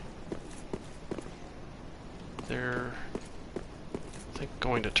already? They're, I think,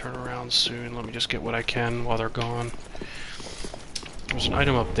 going to turn around soon. Let me just get what I can while they're gone. There's an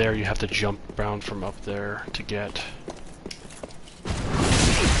item up there you have to jump around from up there to get.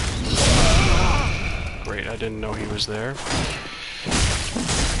 Great, I didn't know he was there.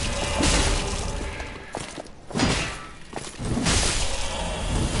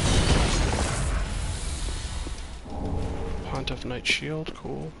 Pontiff Knight Shield,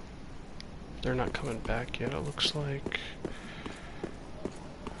 cool. They're not coming back yet, it looks like.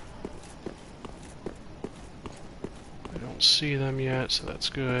 I don't see them yet, so that's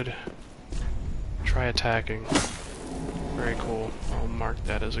good. Try attacking. Very cool. I'll mark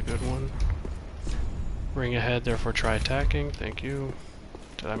that as a good one. Ring ahead, therefore try attacking. Thank you.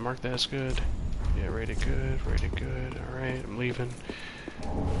 Did I mark that as good? Yeah, rated good, rated good. Alright, I'm leaving.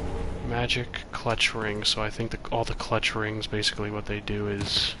 Magic clutch ring. So I think all the clutch rings, basically what they do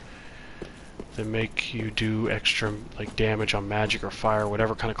is they make you do extra like damage on magic or fire,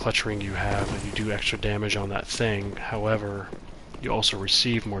 whatever kind of clutch ring you have, and you do extra damage on that thing. However, you also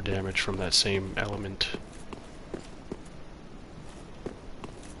receive more damage from that same element.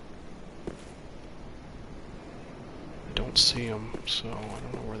 I don't see them, so I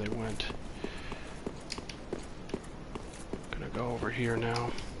don't know where they went. Gonna go over here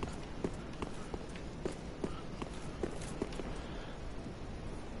now.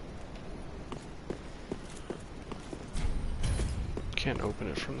 Can't open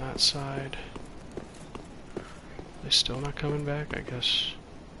it from that side. They still not coming back? I guess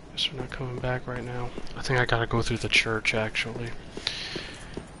they're not coming back right now. I think I gotta go through the church, actually.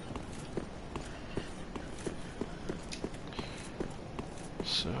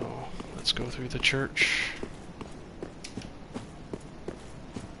 So, let's go through the church.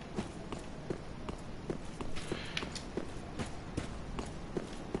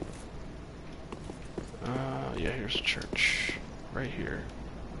 Yeah, here's the church. Right here.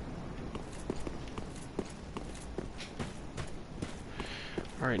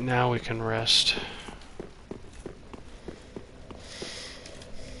 Alright, now we can rest.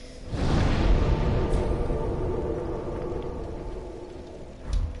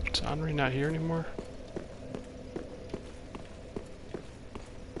 Is Henri not here anymore?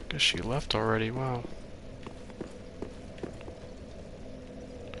 Guess she left already, wow.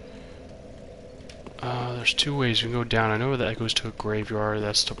 There's two ways you can go down. I know that goes to a graveyard,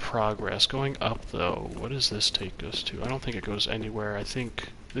 that's to progress. Going up, though, what does this take us to? I don't think it goes anywhere. I think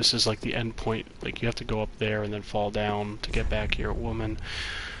this is like the end point. Like, you have to go up there and then fall down to get back here. Woman,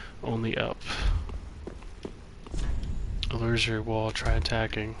 only up. Illusory wall, try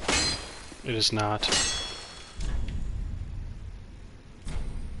attacking. It is not.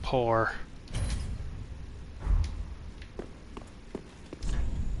 Poor.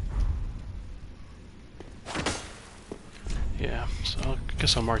 Yeah, so I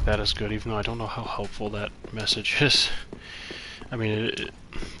guess I'll mark that as good, even though I don't know how helpful that message is. I mean,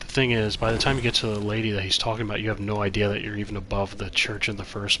 the thing is, by the time you get to the lady that he's talking about, you have no idea that you're even above the church in the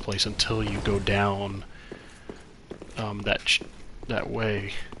first place until you go down that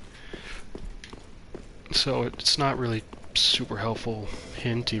way. So it's not really super helpful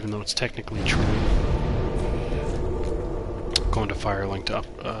hint, even though it's technically true. I'm going to Firelink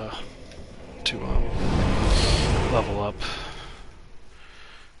to level up.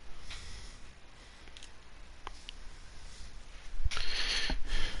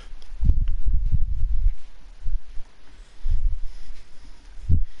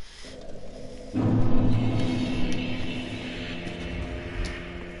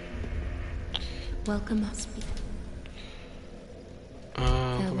 Welcome, Hospital.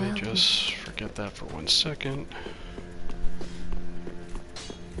 just forget that for 1 second.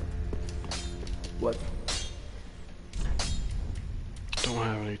 What? Don't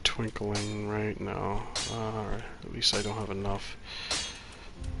have any twinkling right now. At least I don't have enough.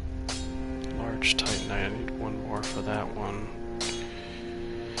 Large titanite, I need one more for that one.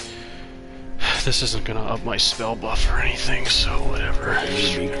 This isn't gonna up my spell buff or anything, so whatever.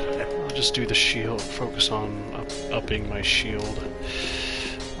 I'll just do the shield, focus on upping my shield.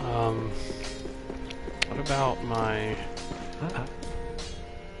 What about my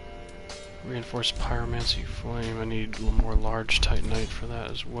reinforced pyromancy flame? I need a little more large titanite for that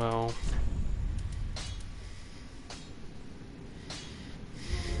as well.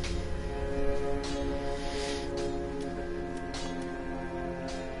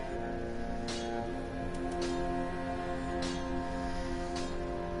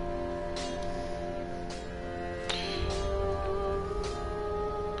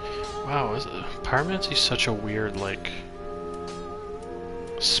 Wow, pyromancy is such a weird, like,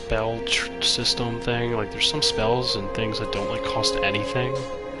 spell system thing. Like, there's some spells and things that don't, like, cost anything.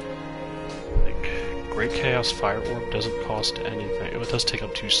 Like, Great Chaos Fire Orb doesn't cost anything. It does take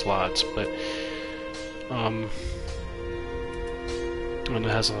up 2 slots, but, and it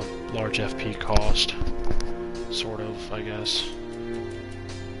has a large FP cost. Sort of, I guess.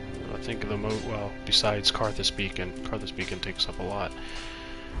 I think the well, besides Karthus Beacon. Karthus Beacon takes up a lot.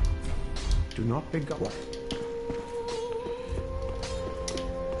 Do not be gullible.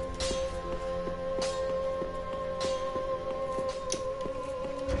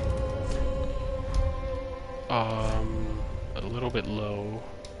 A little bit low.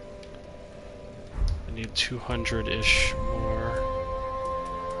 I need 200-ish more.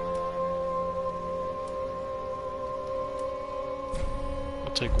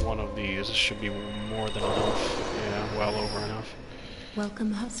 I'll take one of these. This should be more than enough. Yeah, well over enough.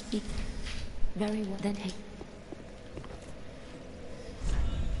 Welcome, host. Very well. Then hey.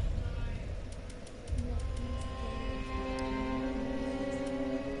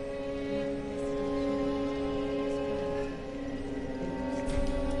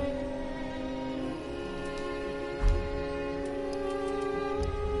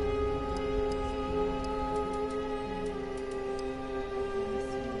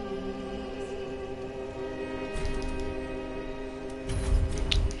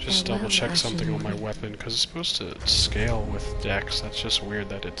 Just double check something on my weapon, because it's supposed to scale with Dex. That's just weird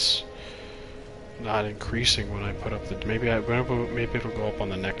that it's not increasing when I put up the... Maybe it'll go up on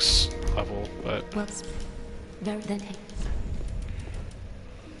the next level, but... Well, very then hey.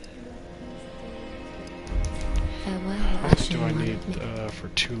 Farewell, How much do I need for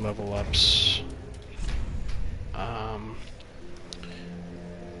 2 level ups?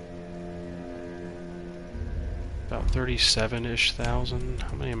 About 37-ish thousand.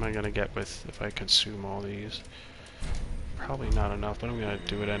 How many am I gonna get with if I consume all these? Probably not enough, but I'm gonna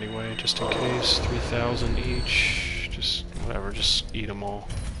do it anyway, just in case. 3,000 each. Just whatever, just eat them all.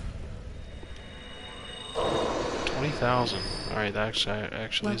 20,000. All right, that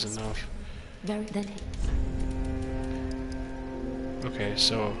actually is enough. Very then. Okay,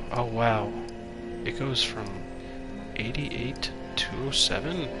 so oh wow, it goes from 88 to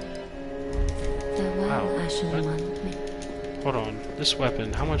 207. Wow. Hold on. This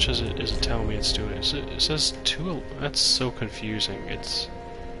weapon, how much is it telling me it's doing? It says 2... That's so confusing. It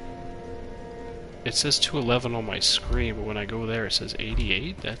says 211 on my screen, but when I go there it says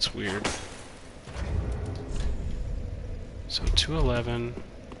 88? That's weird. So 211...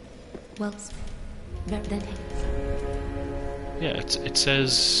 Well, then... Yeah, it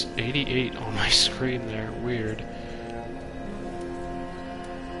says 88 on my screen there. Weird.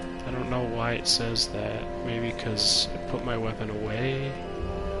 I don't know why it says that. Maybe because I put my weapon away?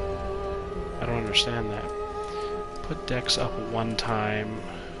 I don't understand that. Put Dex up 1 time.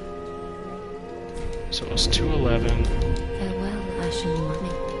 So it was 211. Farewell, Ashen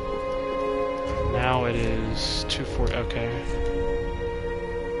One. Now it is 240. Okay.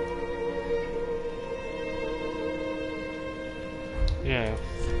 Yeah.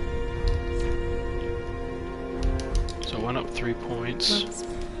 So it went up 3 points.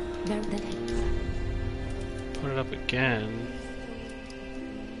 Put it up again.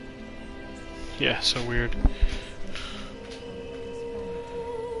 Yeah, so weird.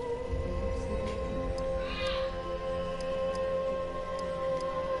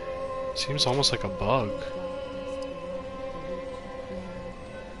 Seems almost like a bug.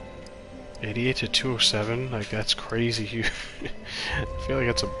 88 to 207? Like, that's crazy. I feel like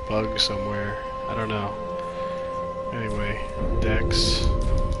it's a bug somewhere. I don't know. Anyway, Dex.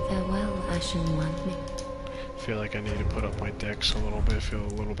 Farewell, Ashen One. feel like I need to put up my dex a little bit. I feel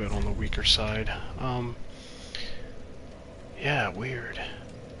a little bit on the weaker side. Yeah, weird.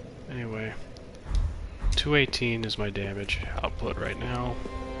 Anyway, 218 is my damage output right now.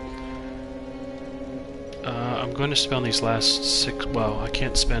 I'm going to spend these last 6... Well, I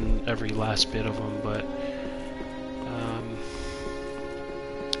can't spend every last bit of them, but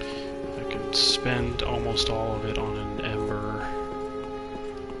I can spend almost all of it on an ember.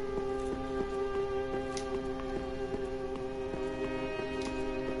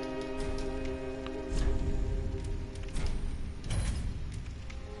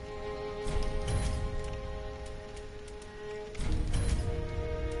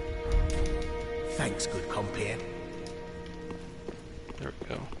 Thanks, good compere. There we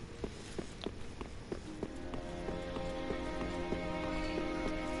go.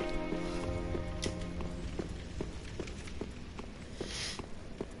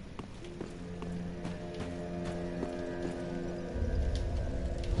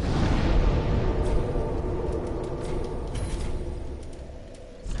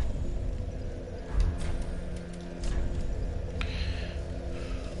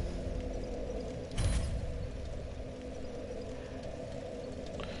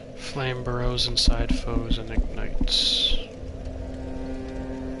 Flame burrows inside foes and ignites.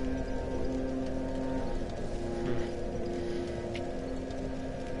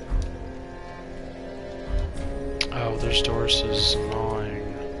 Oh, there's Doris's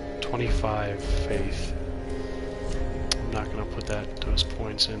gnawing. 25 faith. I'm not gonna put those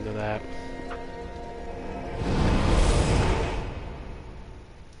points into that.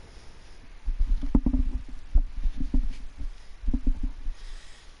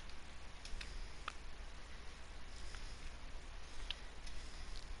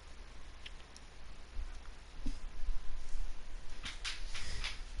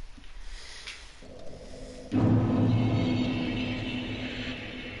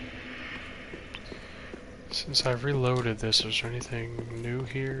 Since I've reloaded this, is there anything new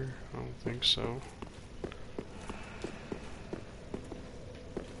here? I don't think so.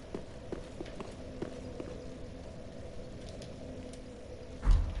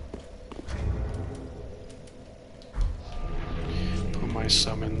 Put my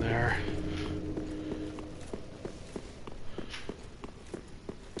summon there.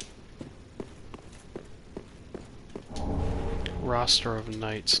 Roster of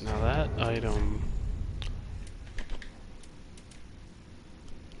Knights. Now that item...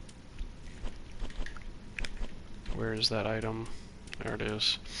 Where is that item? There it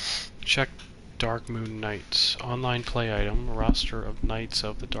is. Check Darkmoon Knights. Online play item. Roster of Knights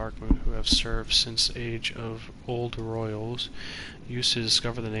of the Darkmoon who have served since Age of Old Royals. Used to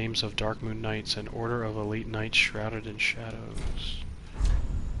discover the names of Darkmoon Knights, an order of elite knights shrouded in shadows.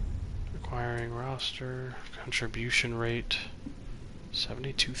 Requiring roster. Contribution rate.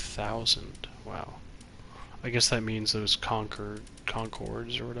 72,000. Wow. I guess that means those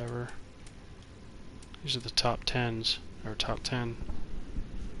Concords or whatever. These are the top 10s, or top 10.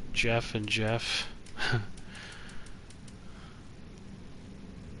 Jeff and Jeff.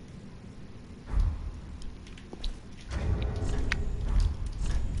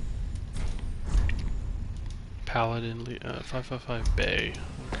 Paladin, 555 Bay.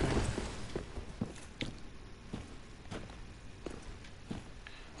 Okay.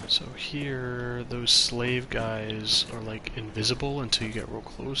 So here, those slave guys are like invisible until you get real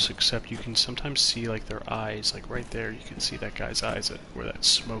close, except you can sometimes see like their eyes, like right there, you can see that guy's eyes where that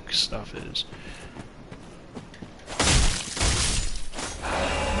smoke stuff is.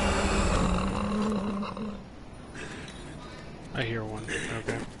 I hear one,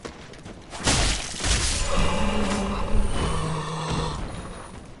 okay.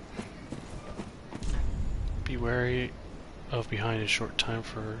 Be wary of behind a short time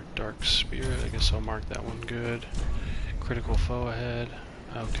for Dark Spirit. I guess I'll mark that one good. Critical foe ahead.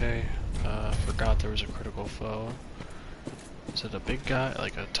 Okay. Forgot there was a critical foe. Is it a big guy,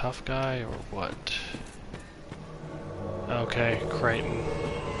 like a tough guy, or what? Okay, Crichton.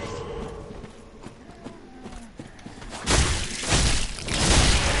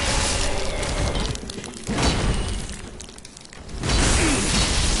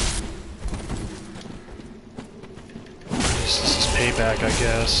 Payback, I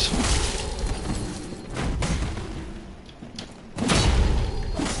guess.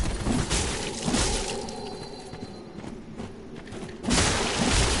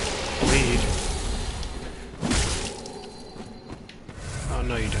 Bleed. Oh,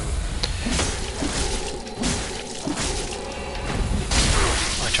 no you don't.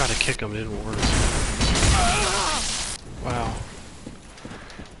 I tried to kick him, it didn't work. Wow.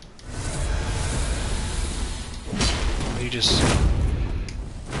 just...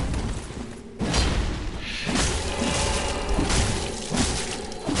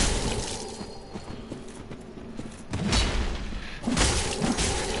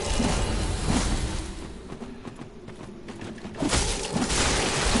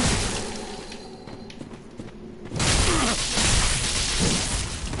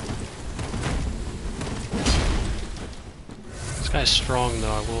 This guy's strong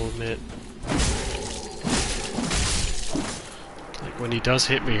though, I will admit. Like when he does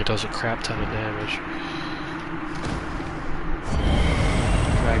hit me, it does a crap ton of damage.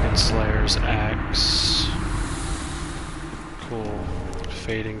 Dragon Slayer's axe. Cool.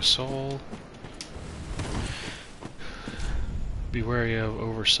 Fading Soul. Be wary of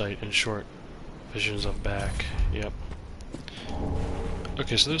oversight and short visions of back. Yep.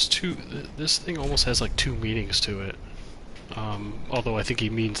 Okay, so there's two. This thing almost has like two meanings to it. Although I think he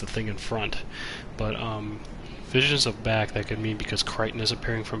means the thing in front. But visions of back, that could mean because Crichton is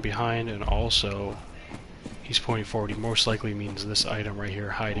appearing from behind, and also he's pointing forward. He most likely means this item right here,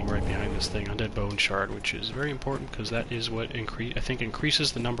 hiding right behind this thing, Undead Bone Shard, which is very important because that is what I think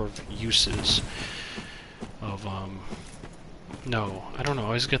increases the number of uses of no, I don't know. I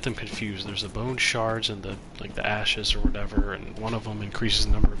always get them confused. There's the bone shards and the ashes or whatever, and one of them increases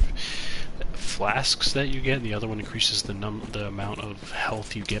the number of flasks that you get, and the other one increases the amount of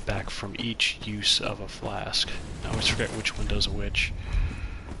health you get back from each use of a flask. I always forget which one does which.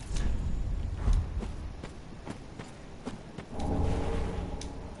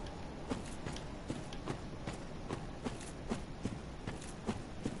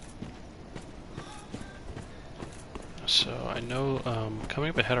 So I know coming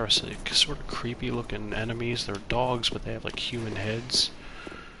up ahead are like sort of creepy looking enemies. They're dogs, but they have like human heads.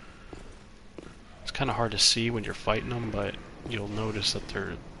 It's kind of hard to see when you're fighting them, but you'll notice that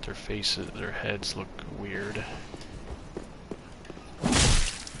their faces, their heads look weird.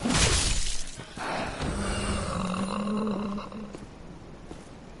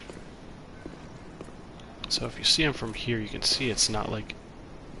 So if you see them from here, you can see it's not like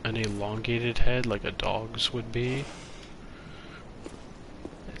an elongated head like a dog's would be.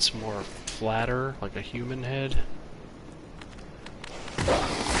 It's more flatter, like a human head.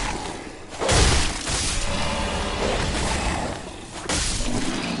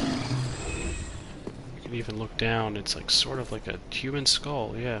 You can even look down, it's like sort of like a human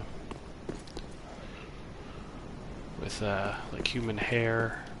skull, yeah. With like human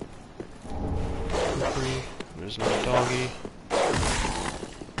hair. There's no doggy.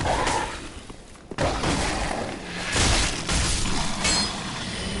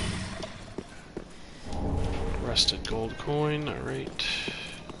 Rusted gold coin, alright.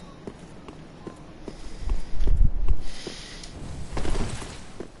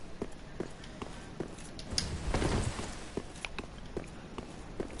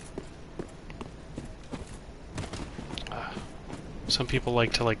 Some people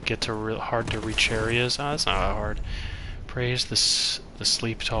like to get to hard to reach areas. That's not that hard. Praise the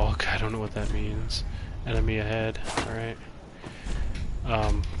sleep talk. I don't know what that means. Enemy ahead. Alright.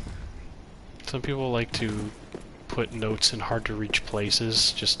 Some people like to put notes in hard to reach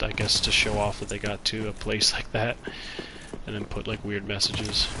places, just I guess to show off that they got to a place like that, and then put like weird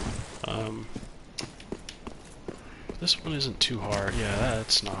messages. This one isn't too hard. Yeah,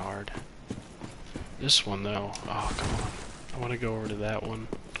 that's not hard. This one though, oh come on. I want to go over to that one.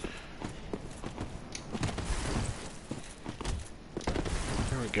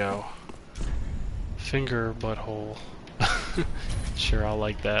 There we go. Finger butthole. Sure, I'll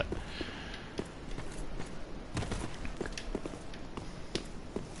like that.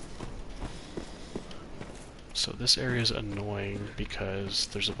 So this area is annoying because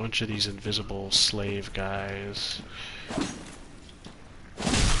there's a bunch of these invisible slave guys. And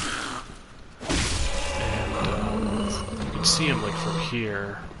you can see them like from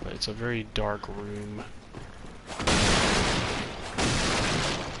here, but it's a very dark room.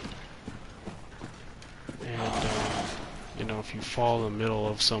 And you know, if you fall in the middle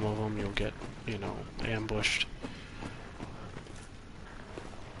of some of them, you'll get, you know, ambushed.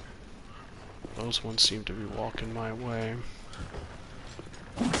 Those ones seem to be walking my way.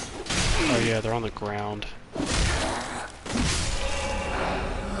 Oh yeah, they're on the ground.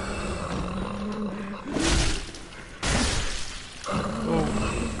 Oh.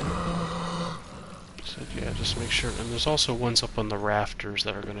 So yeah, just make sure. And there's also ones up on the rafters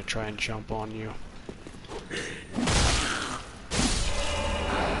that are going to try and jump on you.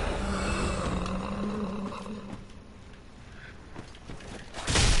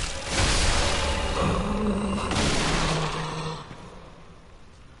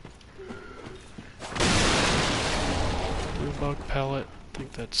 I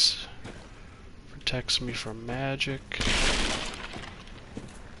think that's protects me from magic.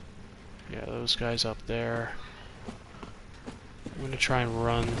 Yeah, those guys up there. I'm gonna try and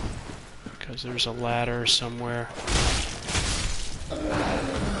run because there's a ladder somewhere.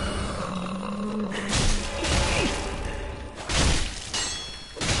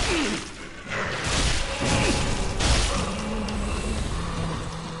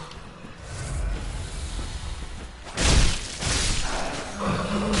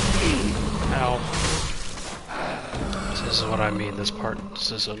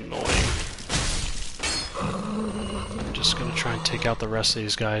 This is annoying. I'm just gonna try and take out the rest of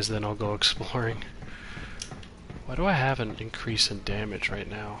these guys, then I'll go exploring. Why do I have an increase in damage right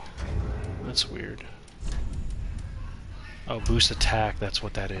now? That's weird. Oh, boost attack, that's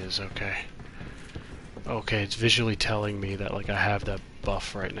what that is, okay. Okay, it's visually telling me that like I have that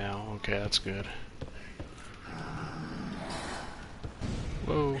buff right now. Okay, that's good.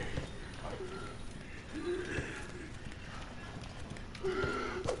 Whoa.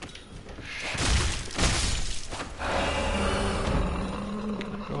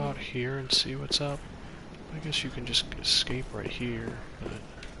 Here and see what's up. I guess you can just escape right here, but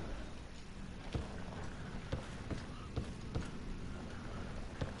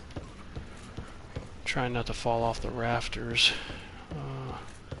trying not to fall off the rafters.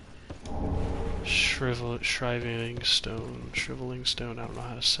 Shriveling stone, I don't know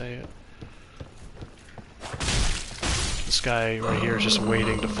how to say it. This guy right here is just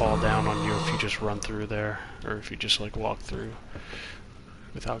waiting to fall down on you if you just run through there, or if you just like walk through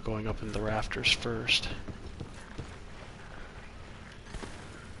without going up in the rafters first.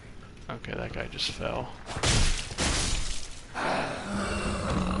 Okay, that guy just fell.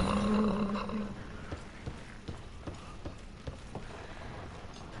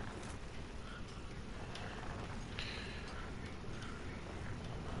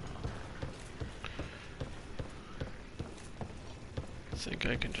 I think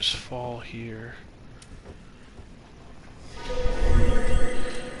I can just fall here.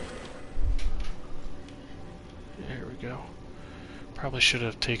 There we go. Probably should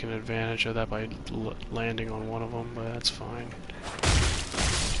have taken advantage of that by landing on one of them, but that's fine.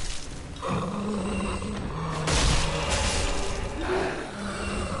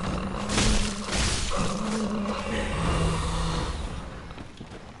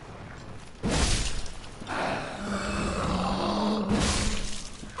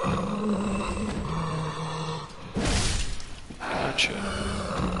 Gotcha.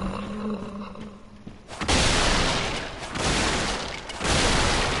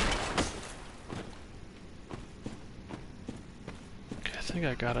 I think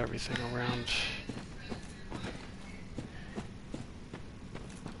I got everything around.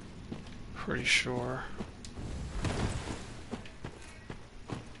 Pretty sure.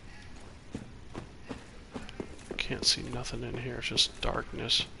 Can't see nothing in here, it's just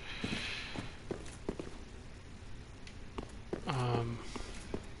darkness.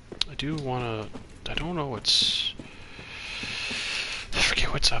 I do wanna... I don't know what's... I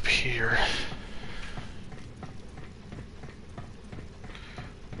forget what's up here.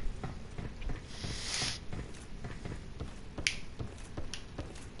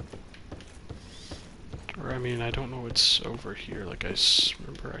 I mean, I don't know what's over here. Like, I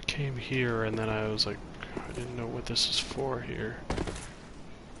remember I came here and then I was like, I didn't know what this is for here.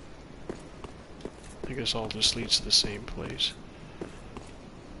 I guess all just leads to the same place.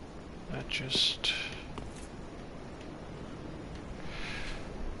 That just...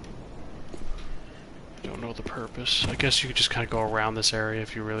 don't know the purpose. I guess you could just kind of go around this area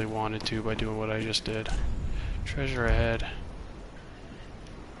if you really wanted to by doing what I just did. Treasure ahead.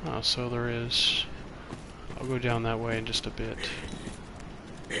 Oh, so there is... I'll go down that way in just a bit.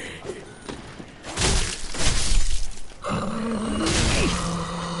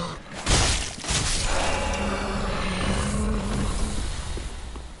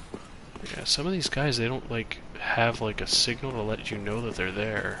 Yeah, some of these guys, they don't like have like a signal to let you know that they're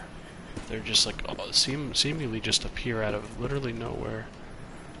there. They're just like seemingly just appear out of literally nowhere.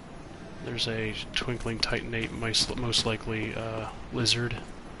 There's a twinkling titanate, most likely lizard.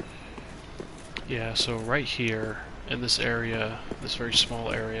 Yeah, so right here, in this area, this very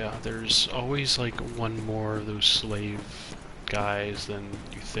small area, there's always like one more of those slave guys than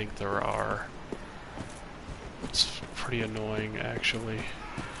you think there are. It's pretty annoying, actually.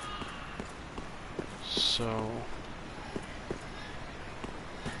 So...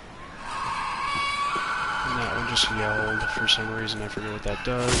 and that one just yelled for some reason, I forget what that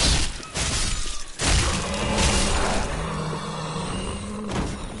does.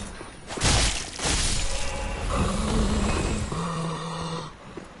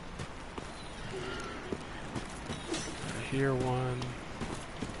 here one.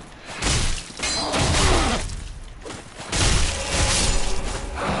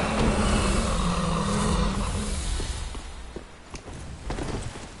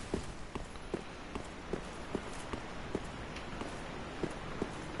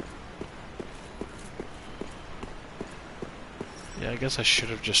 Yeah, I guess I should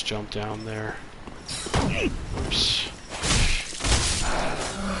have just jumped down there. Oops.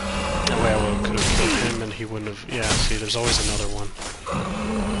 That way I could have killed him and he wouldn't have... Yeah, see, there's always another one.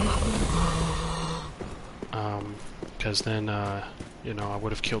 Because then, you know, I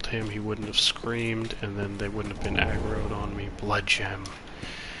would have killed him, he wouldn't have screamed, and then they wouldn't have been aggroed on me. Blood gem.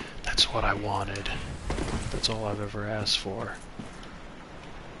 That's what I wanted. That's all I've ever asked for.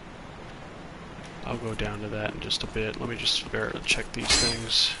 I'll go down to that in just a bit. Let me just check these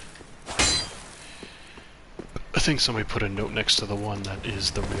things. I think somebody put a note next to the one that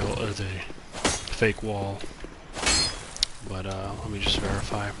is the real, the fake wall. But let me just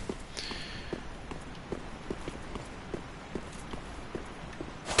verify.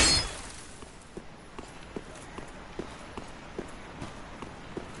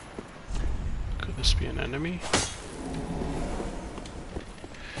 Could this be an enemy?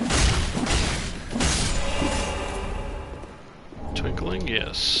 Twinkling,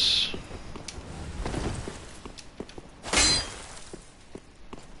 yes.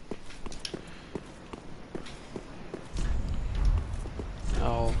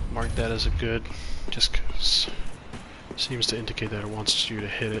 I'll mark that as a good, just because it seems to indicate that it wants you to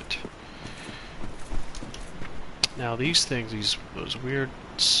hit it. Now these things, those weird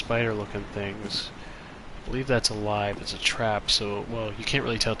spider-looking things, I believe that's alive. It's a trap, so, well, you can't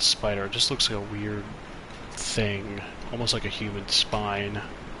really tell it's a spider. It just looks like a weird thing, almost like a human spine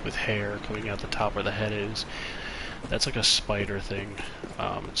with hair coming out the top where the head is. That's like a spider thing.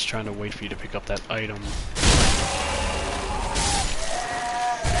 It's trying to wait for you to pick up that item.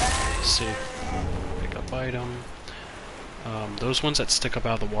 See, pick up item. Those ones that stick up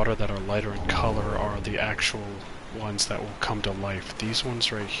out of the water that are lighter in color are the actual ones that will come to life. These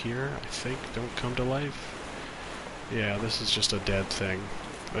ones right here, I think, don't come to life. Yeah, this is just a dead thing.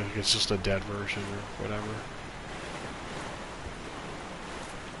 I think it's just a dead version or whatever.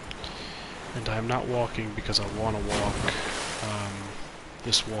 And I'm not walking because I want to walk.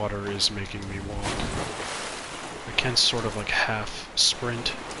 This water is making me walk. I can sort of like half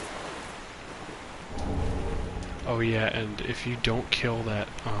sprint. Oh yeah, and if you don't kill that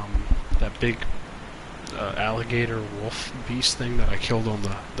that big alligator wolf beast thing that I killed on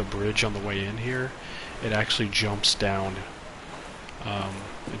the bridge on the way in here, it actually jumps down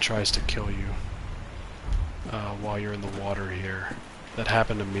and tries to kill you while you're in the water here. That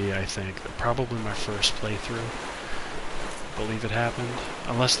happened to me, I think. Probably my first playthrough. I believe it happened.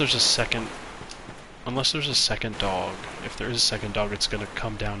 Unless there's a second dog. If there is a second dog, it's gonna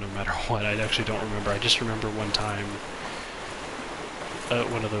come down no matter what. I actually don't remember. I just remember one time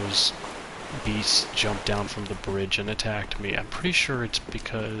one of those beasts jumped down from the bridge and attacked me. I'm pretty sure it's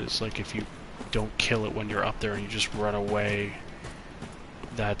because, like, if you don't kill it when you're up there and you just run away,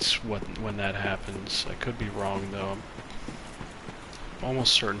 that's when that happens. I could be wrong, though. I'm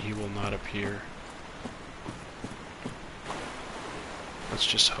almost certain he will not appear. Let's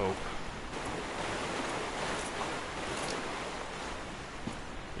just hope.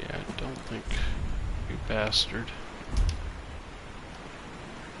 Yeah, I don't think... You bastard.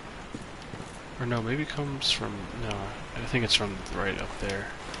 Or no, maybe it comes from... No, I think it's from right up there.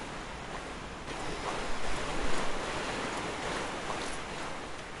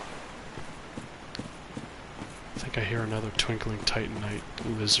 I think I hear another twinkling titanite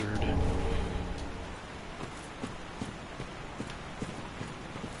lizard.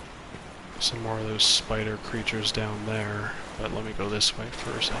 Some more of those spider creatures down there, but let me go this way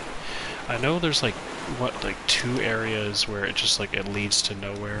first. I know there's like, what, like 2 areas where it just like, it leads to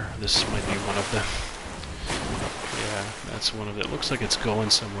nowhere. This might be one of them. Yeah, that's one of it. It looks like it's going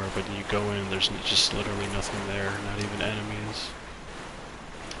somewhere, but you go in, there's just literally nothing there, not even enemies.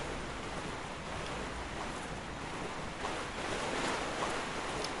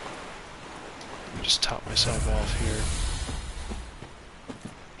 Let me just top myself off here.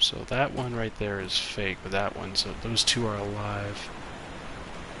 So that one right there is fake, but that one, so those 2 are alive.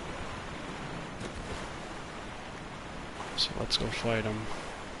 So let's go fight them.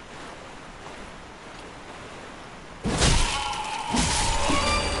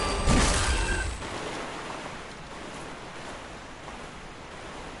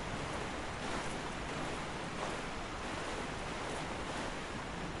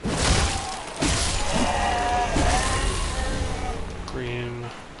 Green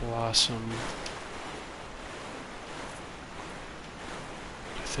blossom.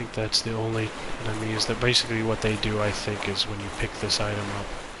 think that's the only enemies. That basically what they do, I think, is when you pick this item up.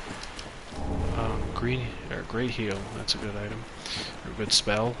 Great heal. That's a good item, or a good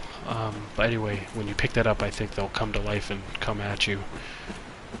spell. But anyway, when you pick that up, I think they'll come to life and come at you.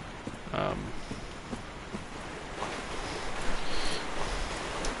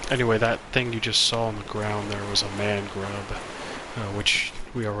 Anyway, that thing you just saw on the ground there was a man grub, which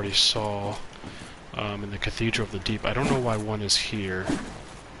we already saw in the Cathedral of the Deep. I don't know why one is here,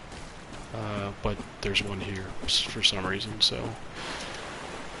 but there's one here for some reason, so...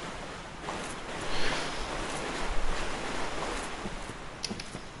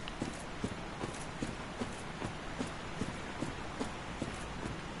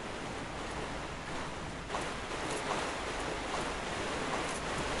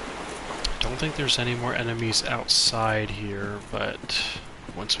 I don't think there's any more enemies outside here, but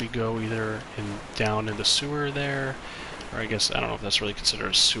once we go either down in the sewer there, or I guess, I don't know if that's really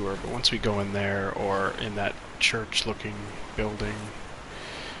considered a sewer, but once we go in there, or in that church-looking building,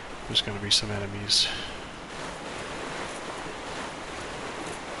 there's going to be some enemies.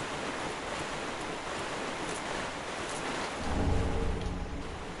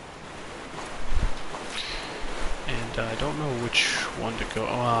 I don't know which one to go.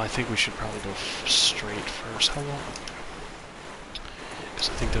 Oh, I think we should probably go straight first. How long? Because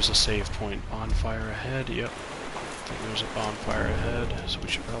I think there's a save point. Bonfire ahead. Yep. I think there's a bonfire ahead, so we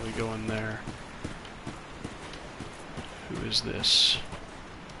should probably go in there. Who is this?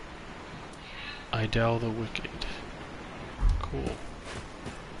 Idel the Wicked. Cool.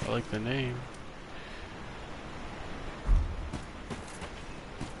 I like the name.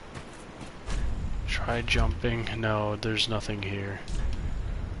 Try jumping. No, there's nothing here.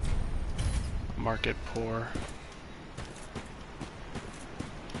 Market poor.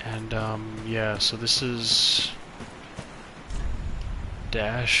 And, yeah, so this is...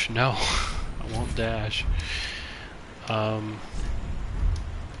 Dash? No, I won't dash.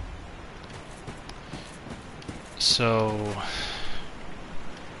 So...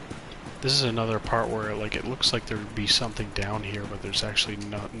 This is another part where, like, it looks like there would be something down here, but there's actually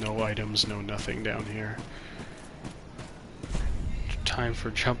no items, no nothing down here. Time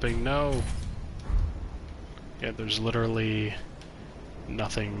for jumping. No! Yeah, there's literally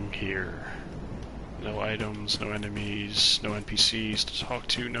nothing here. No items, no enemies, no NPCs to talk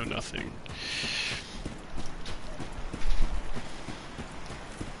to, no nothing.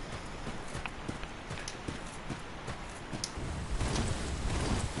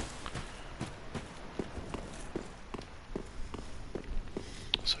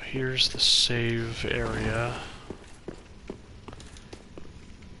 So here's the save area.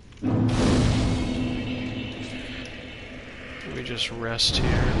 We just rest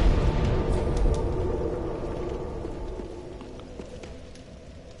here.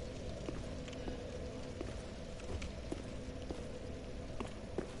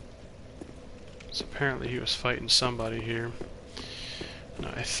 So apparently he was fighting somebody here. Now,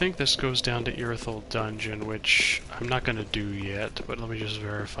 I think this goes down to Irithyll Dungeon, which I'm not going to do yet, but let me just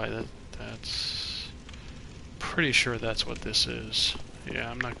verify that that's... Pretty sure that's what this is. Yeah,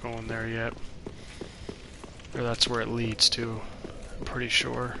 I'm not going there yet. Or that's where it leads to. I'm pretty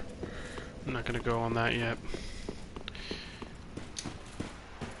sure. I'm not going to go on that yet.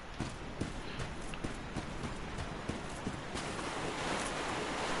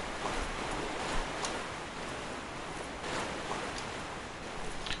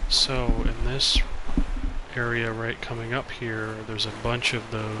 So, in this area right coming up here, there's a bunch of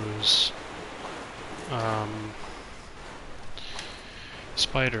those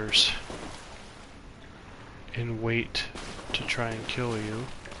spiders in wait to try and kill you,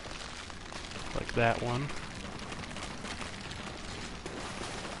 like that one.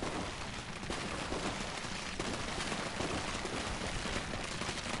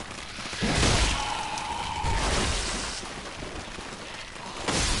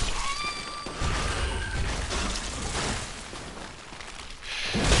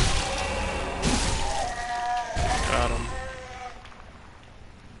 Got him.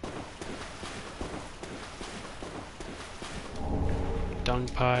 Dung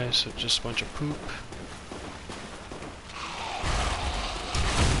pie, so just a bunch of poop.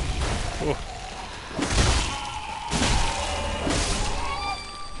 Oh.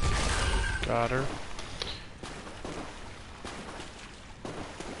 Got her.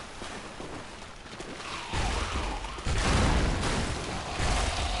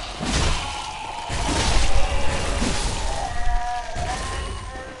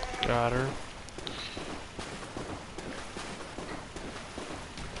 Got her.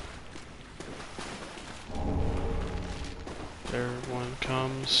 There one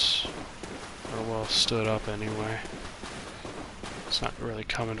comes. Or well, stood up anyway. It's not really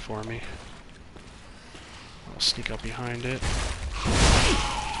coming for me. I'll sneak up behind it.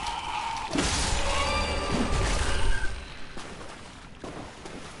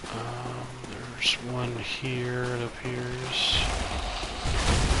 There's one here, it appears.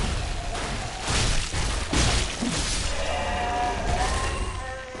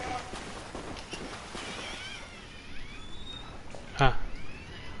 Huh.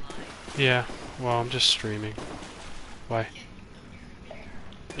 Yeah, well, I'm just streaming. Why?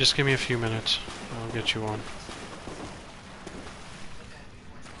 Just give me a few minutes. I'll get you on.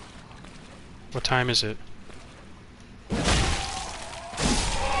 What time is it?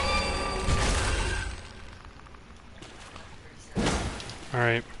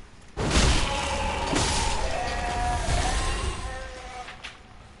 Alright.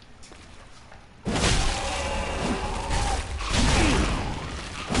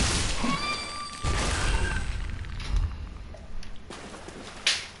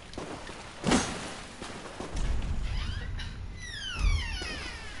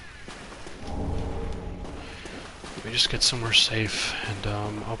 Let me just get somewhere safe, and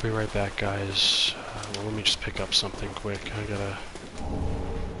I'll be right back, guys. Well, let me just pick up something quick. I gotta...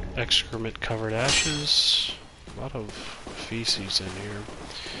 excrement-covered ashes. A lot of feces in here.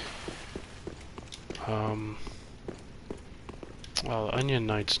 Well, the Onion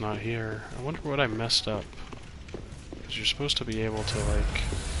Knight's not here. I wonder what I messed up. Because you're supposed to be able to, like...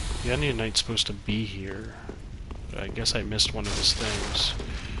 The Onion Knight's supposed to be here. But I guess I missed one of his things.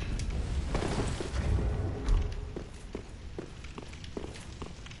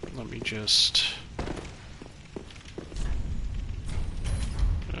 Let me just...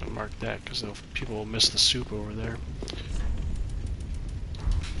 mark that, because people will miss the soup over there.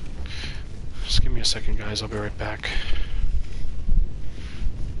 Just give me a second, guys. I'll be right back.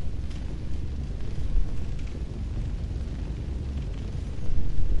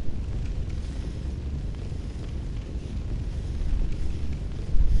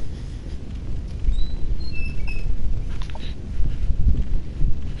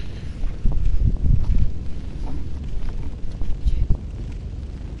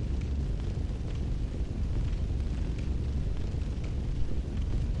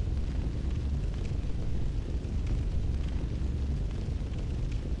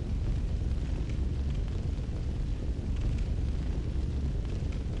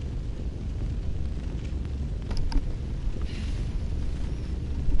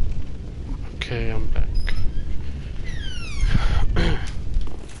 Okay, I'm back.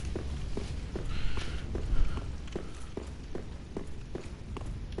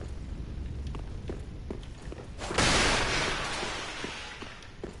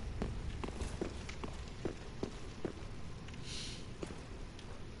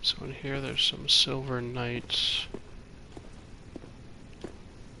 So in here there's some Silver Knights.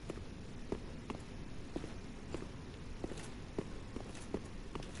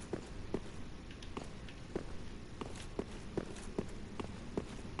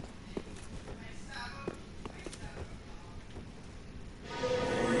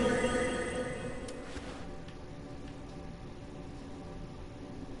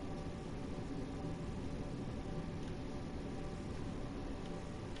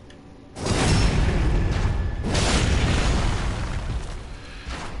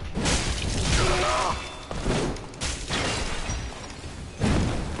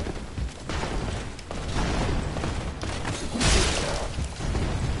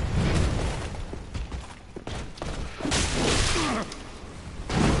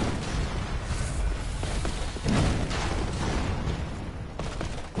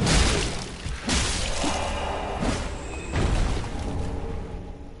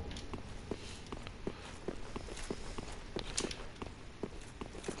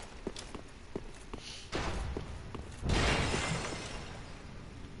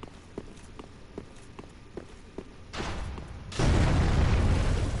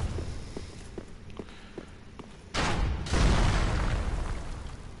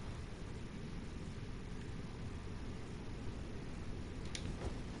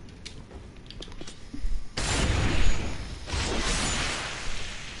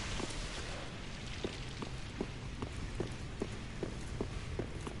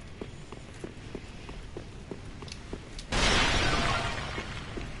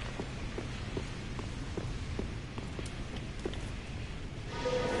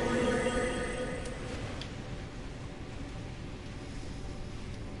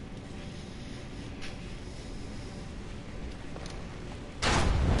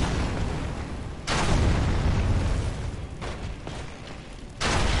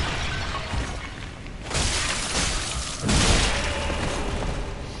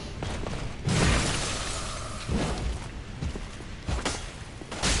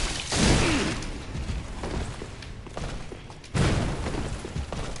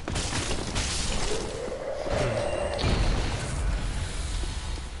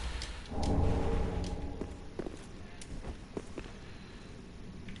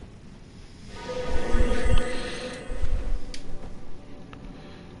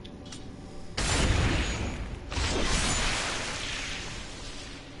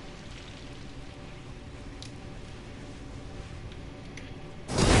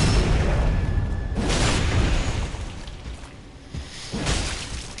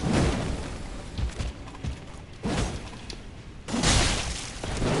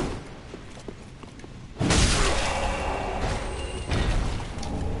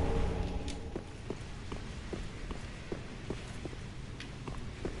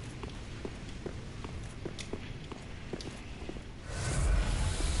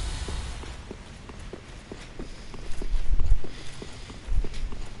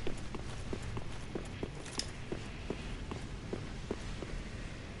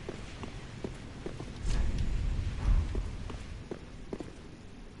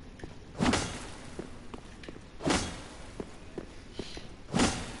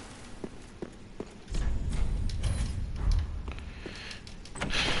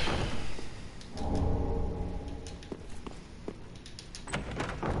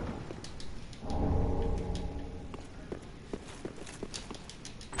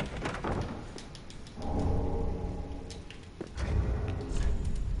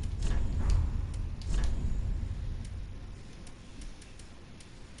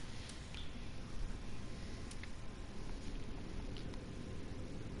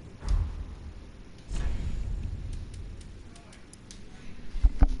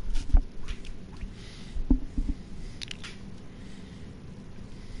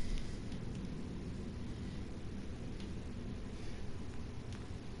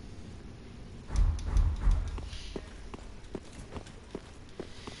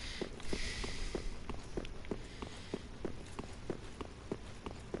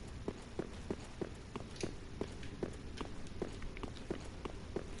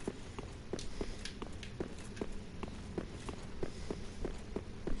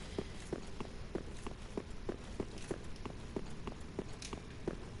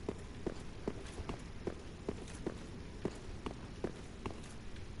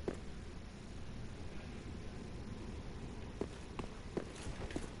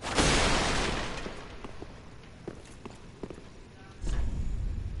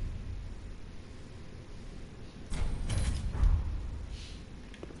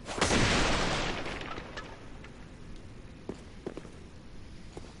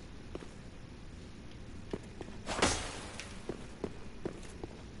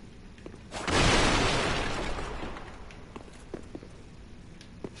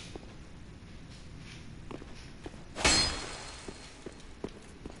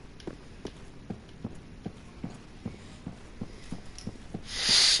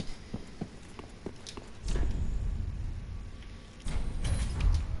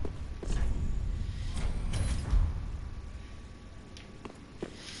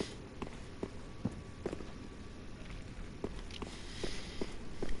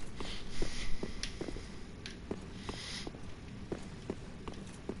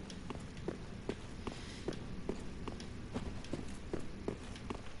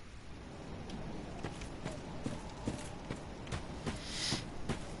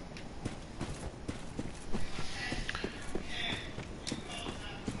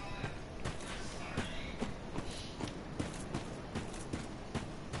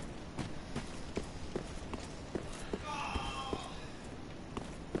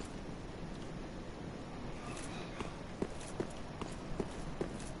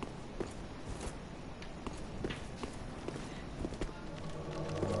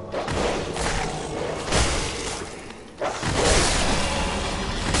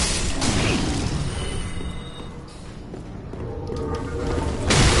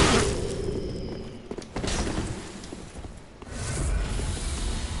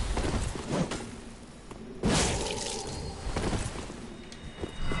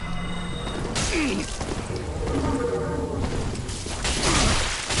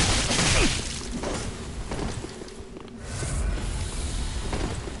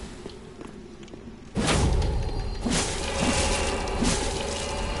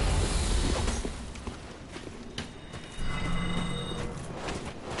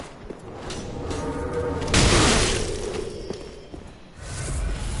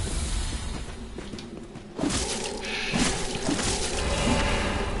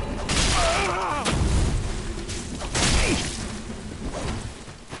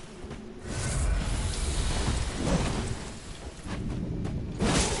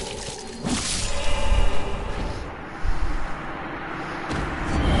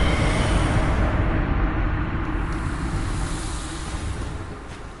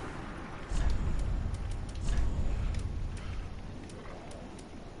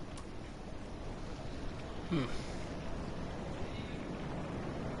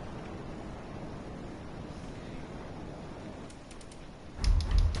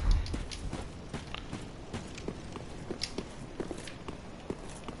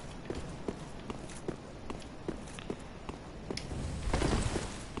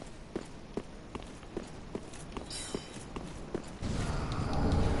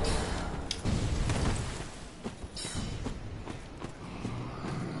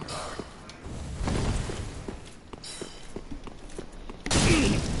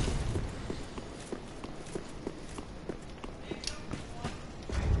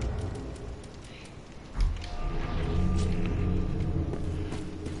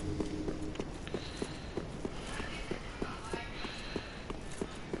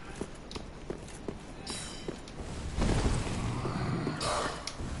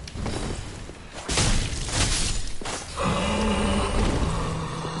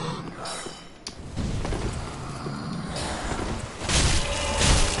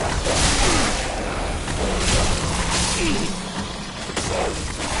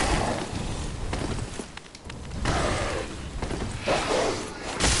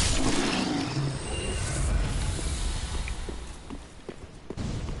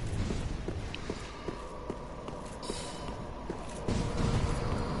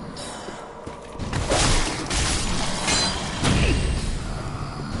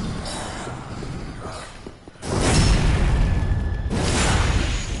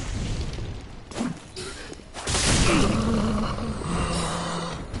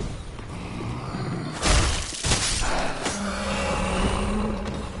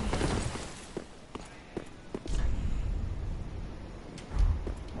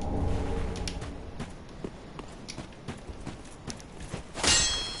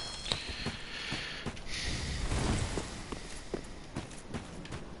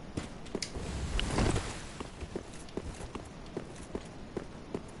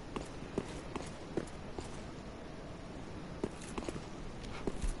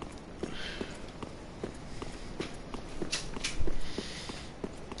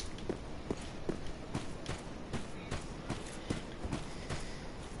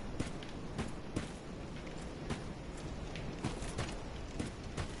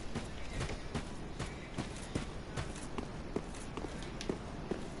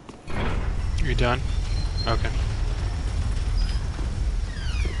 You done? Okay.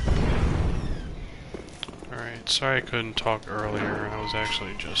 Alright, sorry I couldn't talk earlier. I was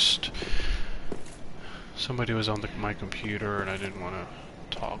actually just... Somebody was on my computer and I didn't want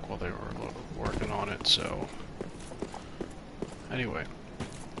to talk while they were working on it, so... Anyway.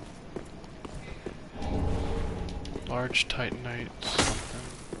 Large Titanite something.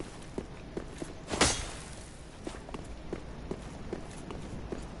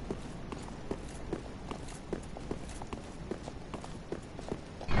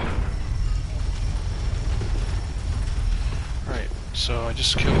 So I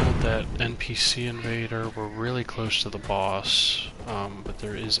just killed that NPC invader. We're really close to the boss, but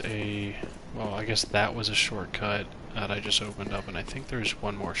there is a... Well, I guess that was a shortcut that I just opened up, and I think there's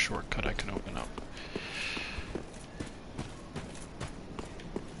one more shortcut I can open up.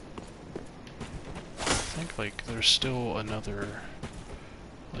 I think, like, there's still another,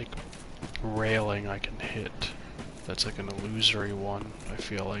 like, railing I can hit. That's like an illusory one, I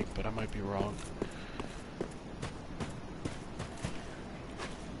feel like, but I might be wrong.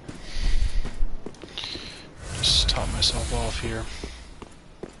 Top myself off here.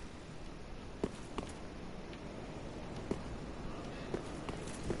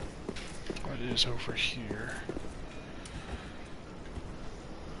 What is over here?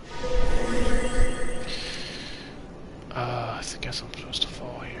 I guess I'm supposed to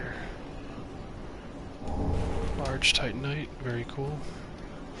fall here. Large Titanite, very cool.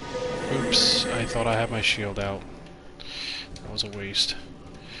 Oops, I thought I had my shield out. That was a waste.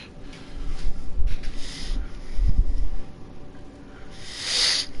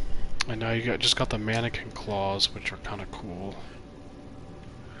 And now you just got the mannequin claws, which are kind of cool.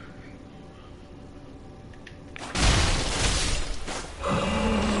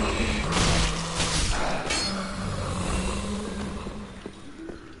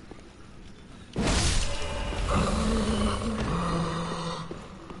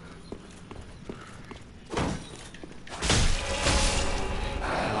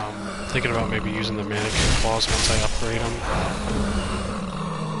 Thinking about maybe using the mannequin claws once I upgrade them.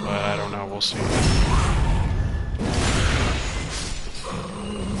 But I don't know, we'll see.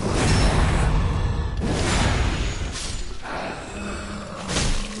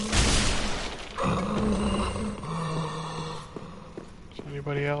 Is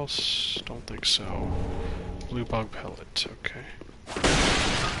Anybody else? Don't think so. Blue bug pellet, okay.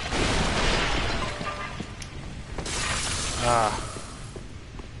 Ah.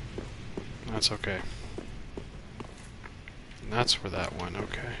 That's okay. And that's where that went,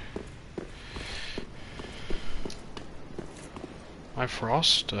 okay. My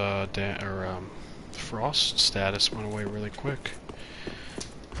frost, frost status went away really quick.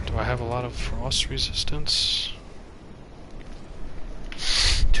 Do I have a lot of frost resistance?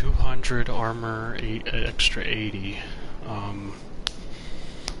 200 armor, extra 80. I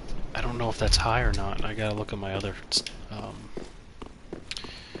don't know if that's high or not. I gotta look at my other,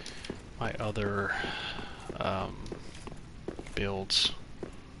 builds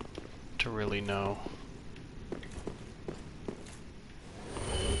to really know.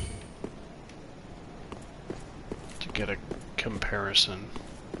 To get a comparison.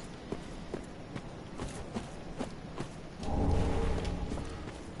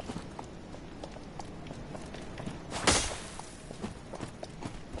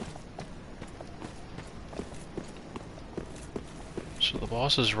 So the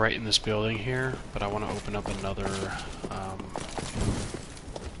boss is right in this building here, but I want to open up another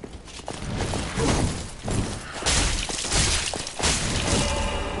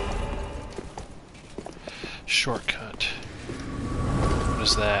shortcut. What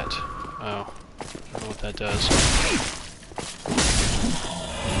is that? Oh, I don't know what that does.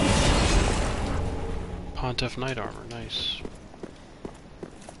 Pontiff Knight Armor, nice.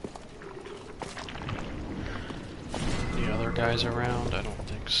 Any other guys around? I don't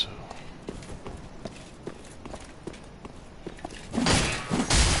think so.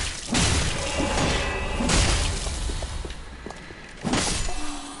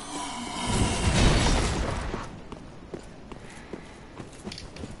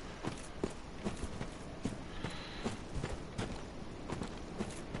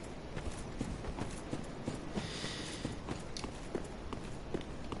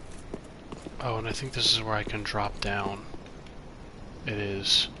 Oh, and I think this is where I can drop down. It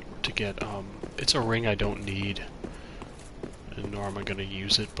is to get, it's a ring I don't need, and nor am I going to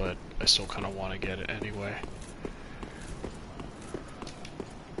use it, but I still kind of want to get it anyway.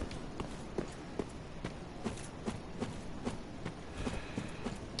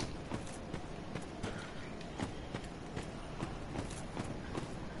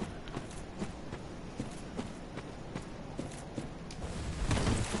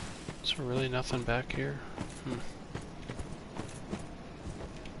 Is there really nothing back here?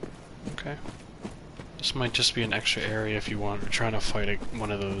 Okay. This might just be an extra area if you want. We're trying to fight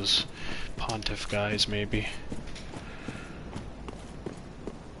one of those Pontiff guys, maybe.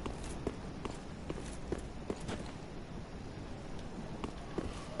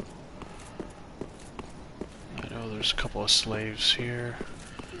 I know there's a couple of slaves here.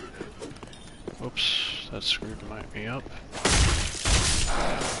 Oops, that screwed me up.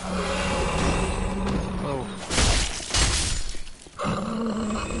 Oh.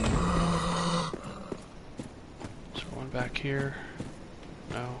 Is there one back here?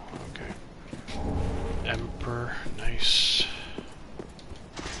 No? Okay. Emperor, nice.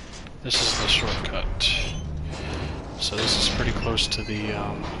 This is the shortcut. So this is pretty close to the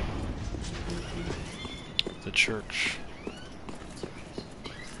church.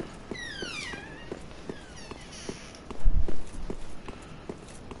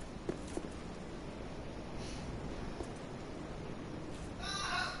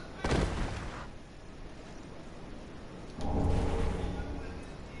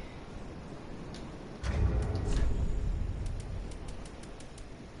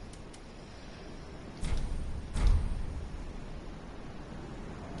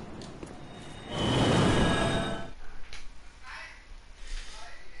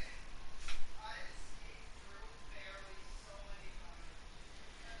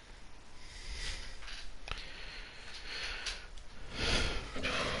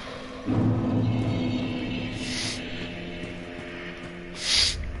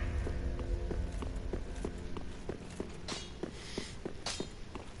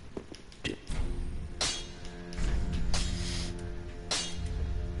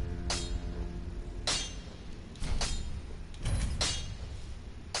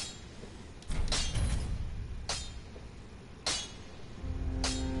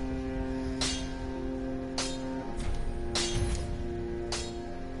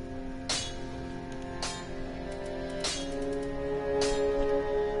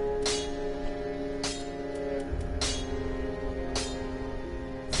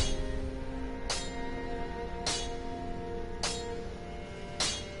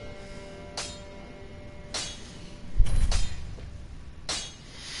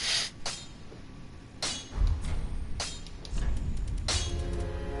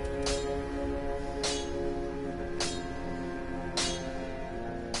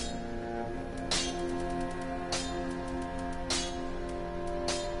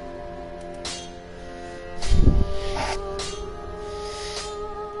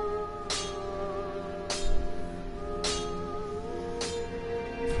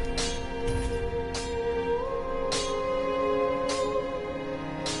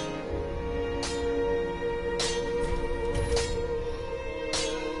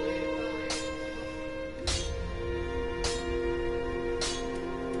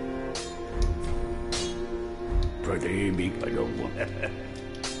 Pretty big, I don't want.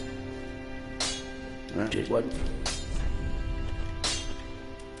 Just one.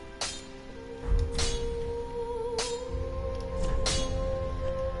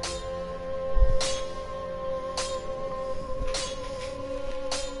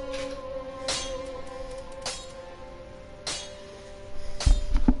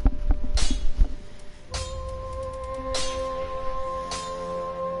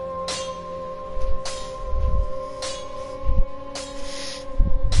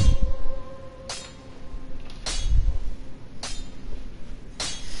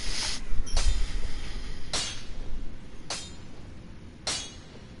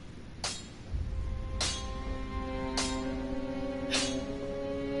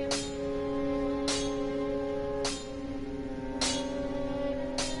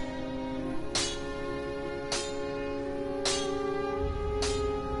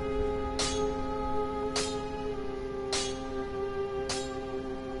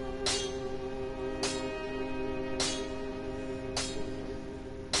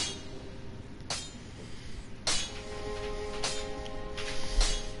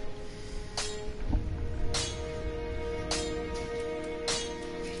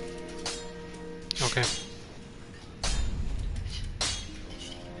 Okay.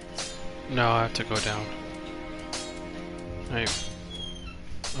 No, I have to go down.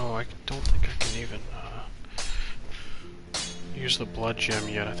 Oh, I don't think I can even use the blood gem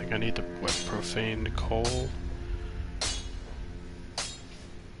yet. I think I need the profaned coal.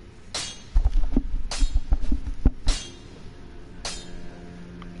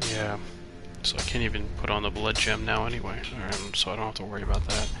 Yeah. So I can't even put on the blood gem now anyway. So I don't have to worry about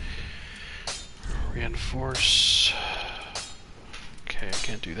that. Reinforce. Okay, I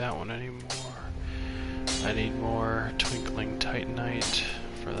can't do that one anymore. I need more Twinkling Titanite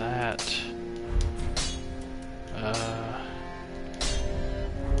for that.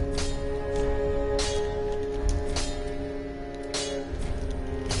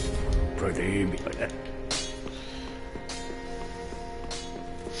 Pretty big.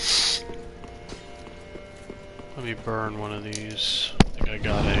 Let me burn one of these. I think I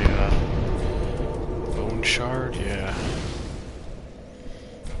got a bone shard, yeah.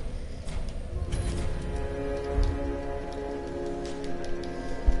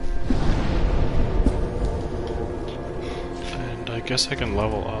 And I guess I can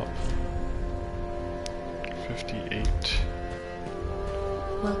level up. 58.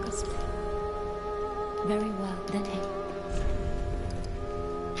 Welcome. Very well, then hey.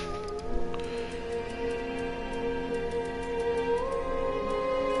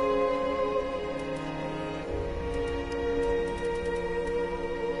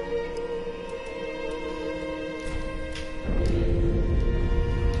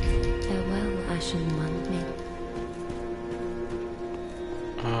 Farewell, Ashen One.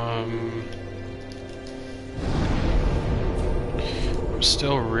 I'm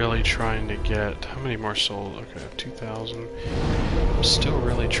still really trying to get... How many more souls? Okay, I have 2,000. I'm still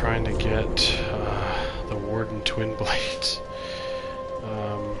really trying to get the Warden Twin Blades.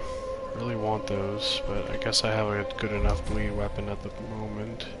 Really want those, but I guess I have a good enough bleed weapon at the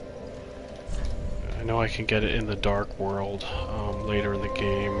moment. I know I can get it in the Dark World later in the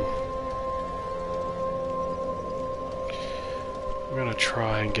game. I'm gonna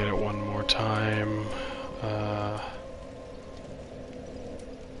try and get it one more time. I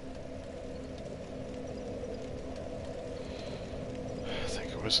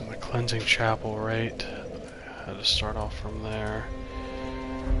think it was in the Cleansing Chapel, right? I had to start off from there.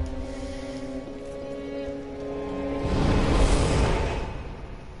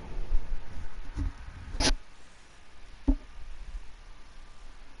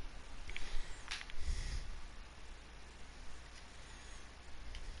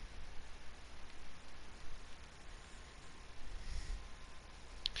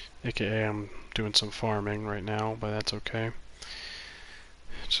 AKA I'm doing some farming right now, but that's okay.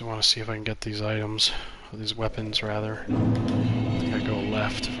 Just want to see if I can get these items, or these weapons rather. I think I go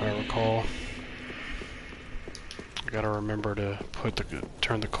left if I recall. I gotta remember to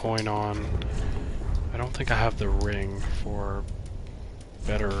turn the coin on. I don't think I have the ring for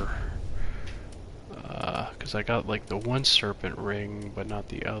better, because I got like the one serpent ring, but not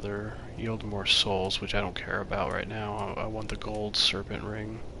the other. Yield more souls, which I don't care about right now. I want the gold serpent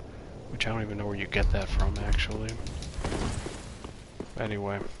ring. Which I don't even know where you get that from, actually.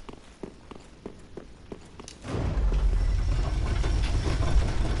 Anyway.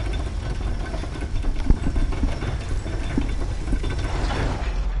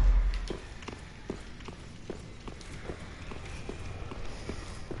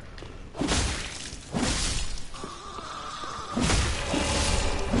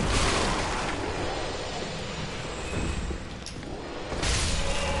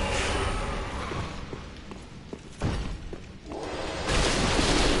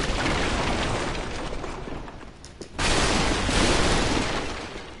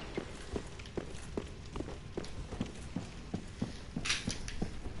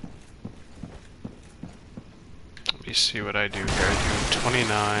 see what I do here. I do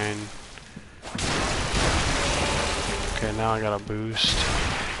 29. Okay, now I got a boost.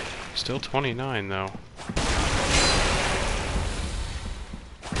 Still 29 though.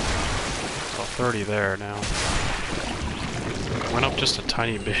 Oh, 30 there now. Went up just a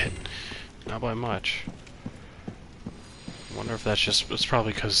tiny bit. Not by much. Wonder if that's just... It's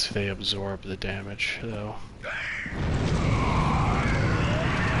probably because they absorb the damage, though.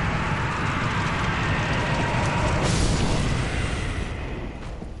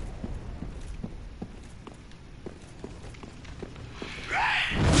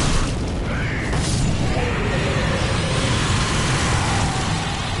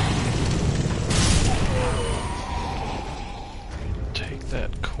 Take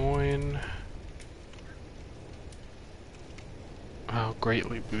that coin. Oh,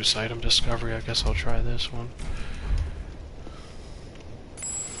 greatly boost item discovery. I guess I'll try this one.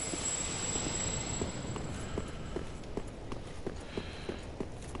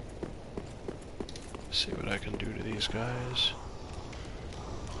 See what I can do to these guys.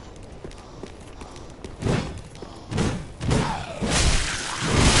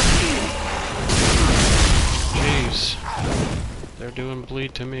 Jeez. They're doing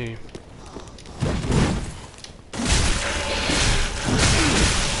bleed to me.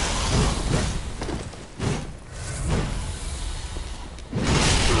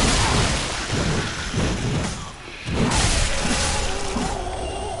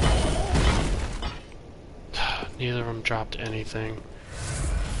 Neither of them dropped anything.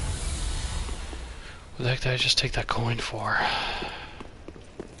 What the heck did I just take that coin for?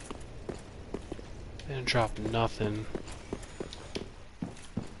 They didn't drop nothing.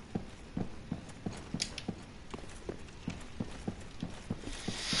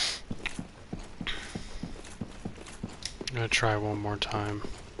 I'm gonna try one more time.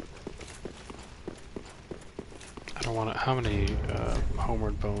 I don't want to. How many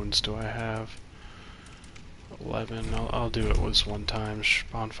homeward bones do I have? 11. I'll do it with one time.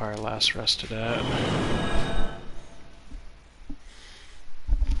 Bonfire last rested at.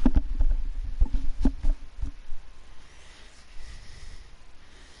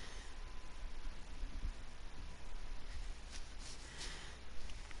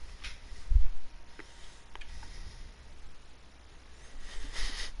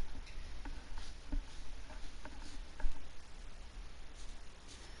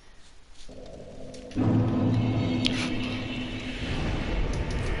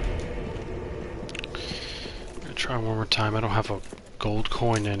 Try one more time. I don't have a gold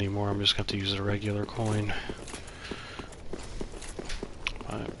coin anymore. I'm just going to have to use a regular coin.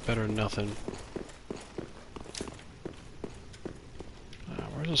 Better than nothing.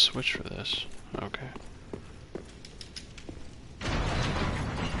 Where's the switch for this? Okay.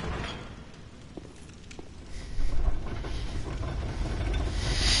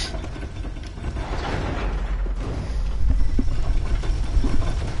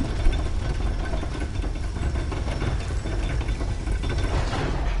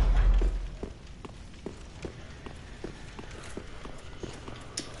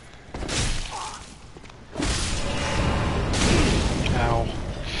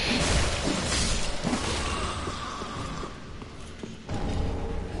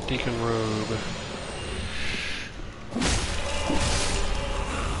 Deacon Robe.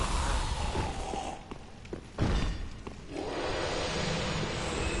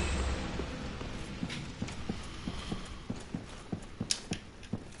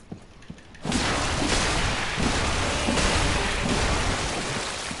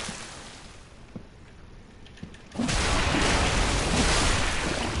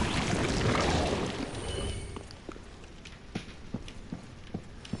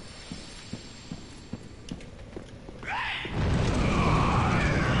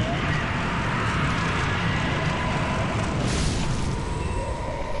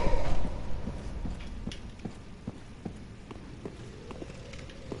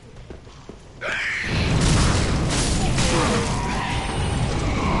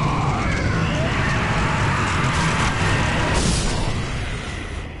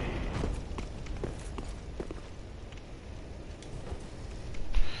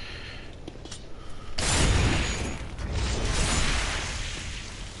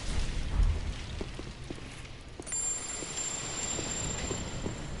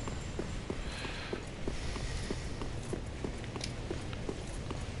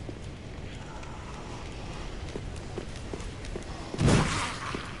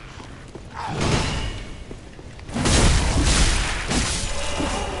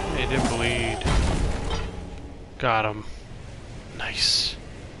 Did bleed. Got him. Nice.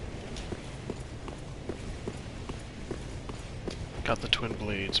 the twin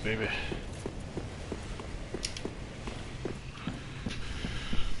blades, baby.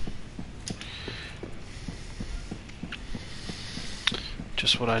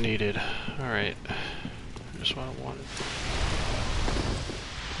 Just what I needed. Alright. Just what I wanted.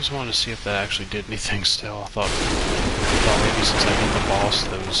 Just wanted to see if that actually did anything still. I thought maybe since I hit the boss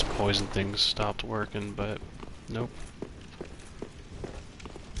those poison things stopped working, but nope.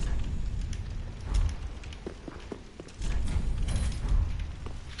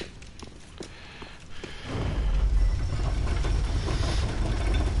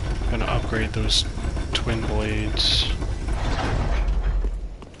 I'm gonna upgrade those twin blades.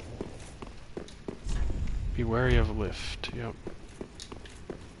 Be wary of lift, yep.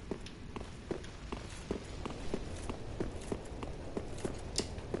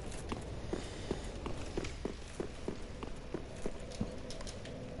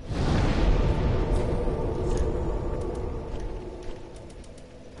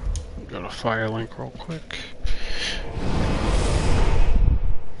 Go to Firelink real quick.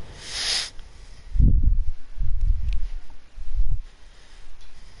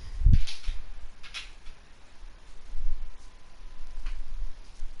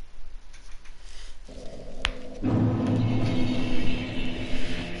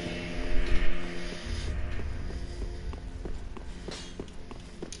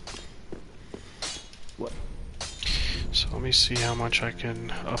 So let me see how much I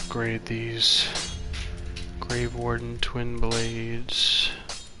can upgrade these Grave Warden twin blades.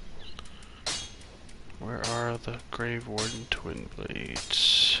 Where are the Grave Warden twin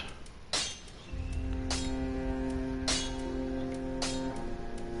blades?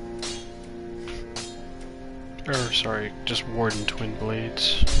 Or sorry, just Warden twin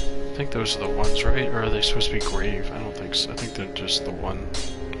blades. I think those are the ones, right? Or are they supposed to be Grave? I don't think so. I think they're just the one.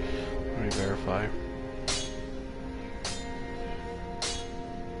 Let me verify.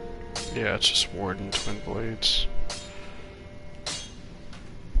 Yeah, it's just Warden twin blades.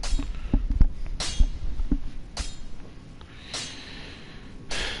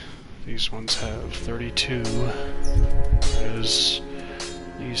 These ones have 32, whereas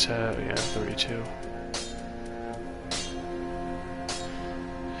these have, yeah, 32.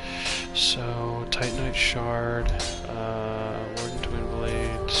 So, Titanite Shard, Warden twin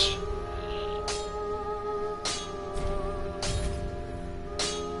blades.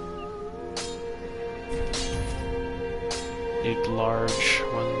 Need large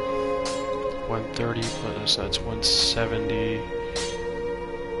 130 plus, that's 170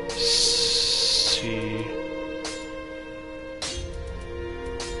 C.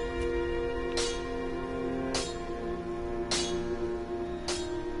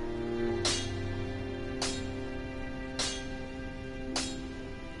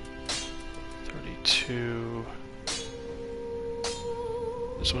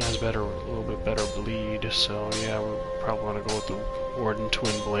 This one has a little bit better bleed, so yeah, we probably want to go with the Warden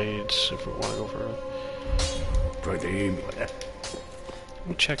twin blades if we want to go for. Try to aim. Let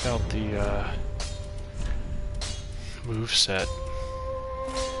me check out the move set.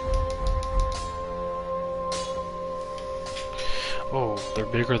 Oh, they're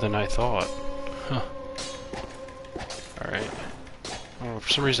bigger than I thought. Huh. Alright. I don't know, for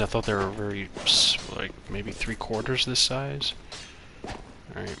some reason I thought they were very, like, maybe 3/4 this size.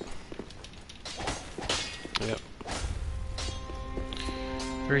 Alright. Yep.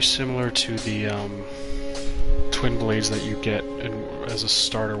 Very similar to the twin blades that you get as a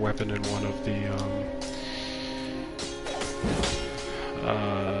starter weapon in one of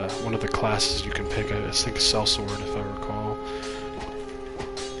the classes you can pick. I think Sellsword, if I recall.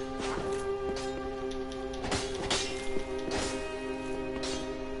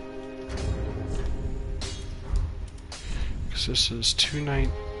 Because this is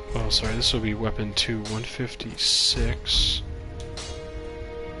 290. Oh, sorry, this will be weapon 2, 156.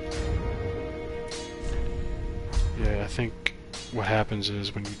 Yeah, I think what happens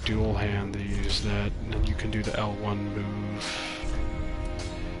is when you dual hand these, then you can do the L1 move.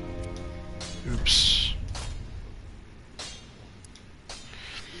 Oops.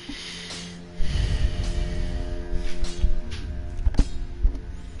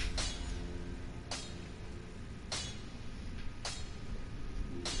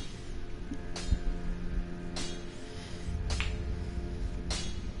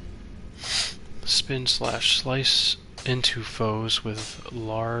 Spin/slice into foes with a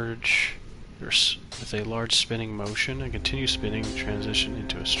large spinning motion and continue spinning to transition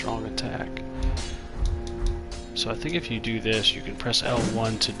into a strong attack. So I think if you do this, you can press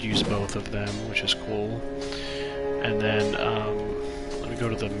L1 to use both of them, which is cool. And then let me go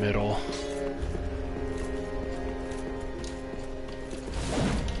to the middle.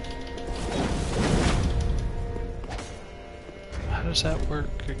 does that work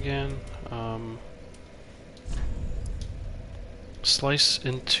again? Slice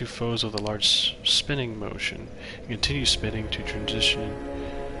into foes with a large spinning motion. You continue spinning to transition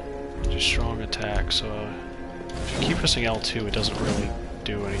to strong attack. So if you keep pressing L2, it doesn't really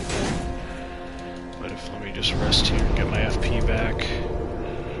do anything. But let me just rest here and get my FP back.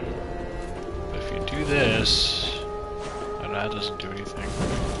 But if you do this, then that doesn't do anything.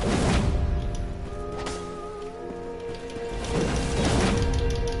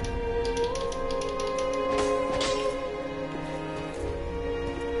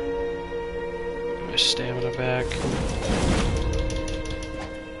 Get my stamina back.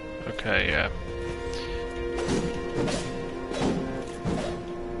 Okay, yeah.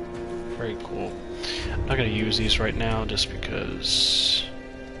 Very cool. I'm not going to use these right now just because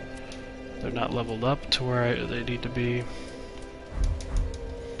they're not leveled up to where they need to be.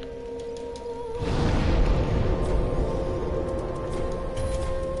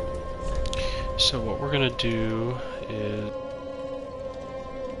 So what we're going to do is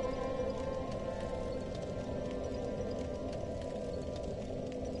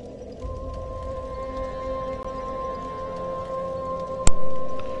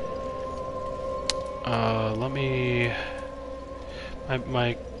let me...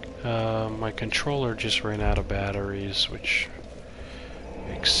 My controller just ran out of batteries, which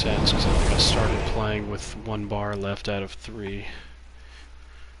makes sense because I think I started playing with 1 bar left out of 3.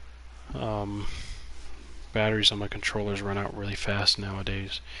 Batteries on my controllers run out really fast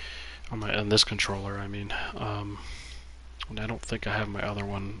nowadays. On this controller, I mean. And I don't think I have my other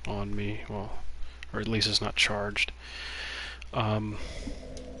one on me. Well, or at least it's not charged. Let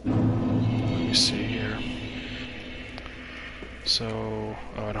me see here. So,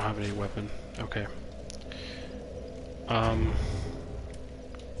 oh, I don't have any weapon. Okay.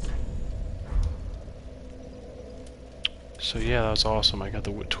 So yeah, that was awesome. I got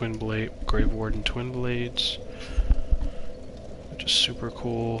the twin blade, Grave Warden twin blades, which is super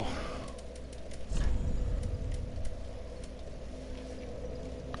cool.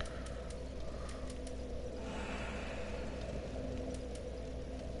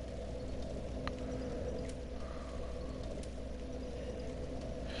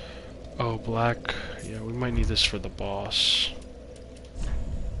 Oh, black. Yeah, we might need this for the boss.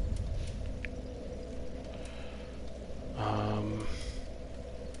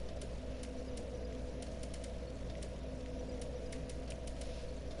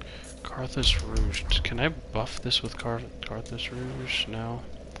 Carthus Rouge. Can I buff this with Carthus Rouge? No.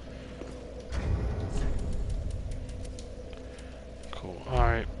 Cool.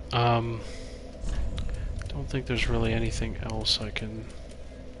 Alright. Don't think there's really anything else I can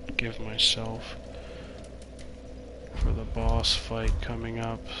give myself for the boss fight coming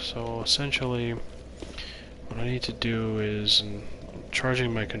up. So essentially what I need to do is, I'm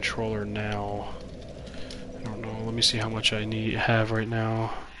charging my controller now. I don't know, let me see how much I have right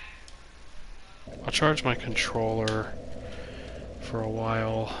now. I'll charge my controller for a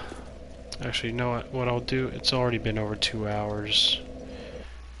while. Actually, you know what I'll do? It's already been over 2 hours.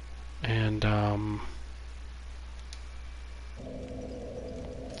 And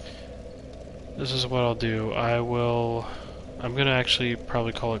this is what I'll do. I'm gonna actually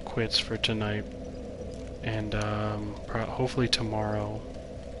probably call it quits for tonight, and hopefully tomorrow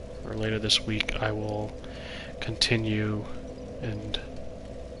or later this week I will continue and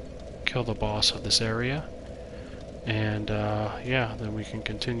kill the boss of this area, and yeah, then we can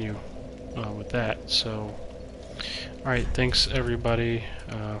continue with that. So, alright, thanks everybody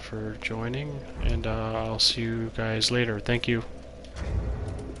for joining, and I'll see you guys later. Thank you.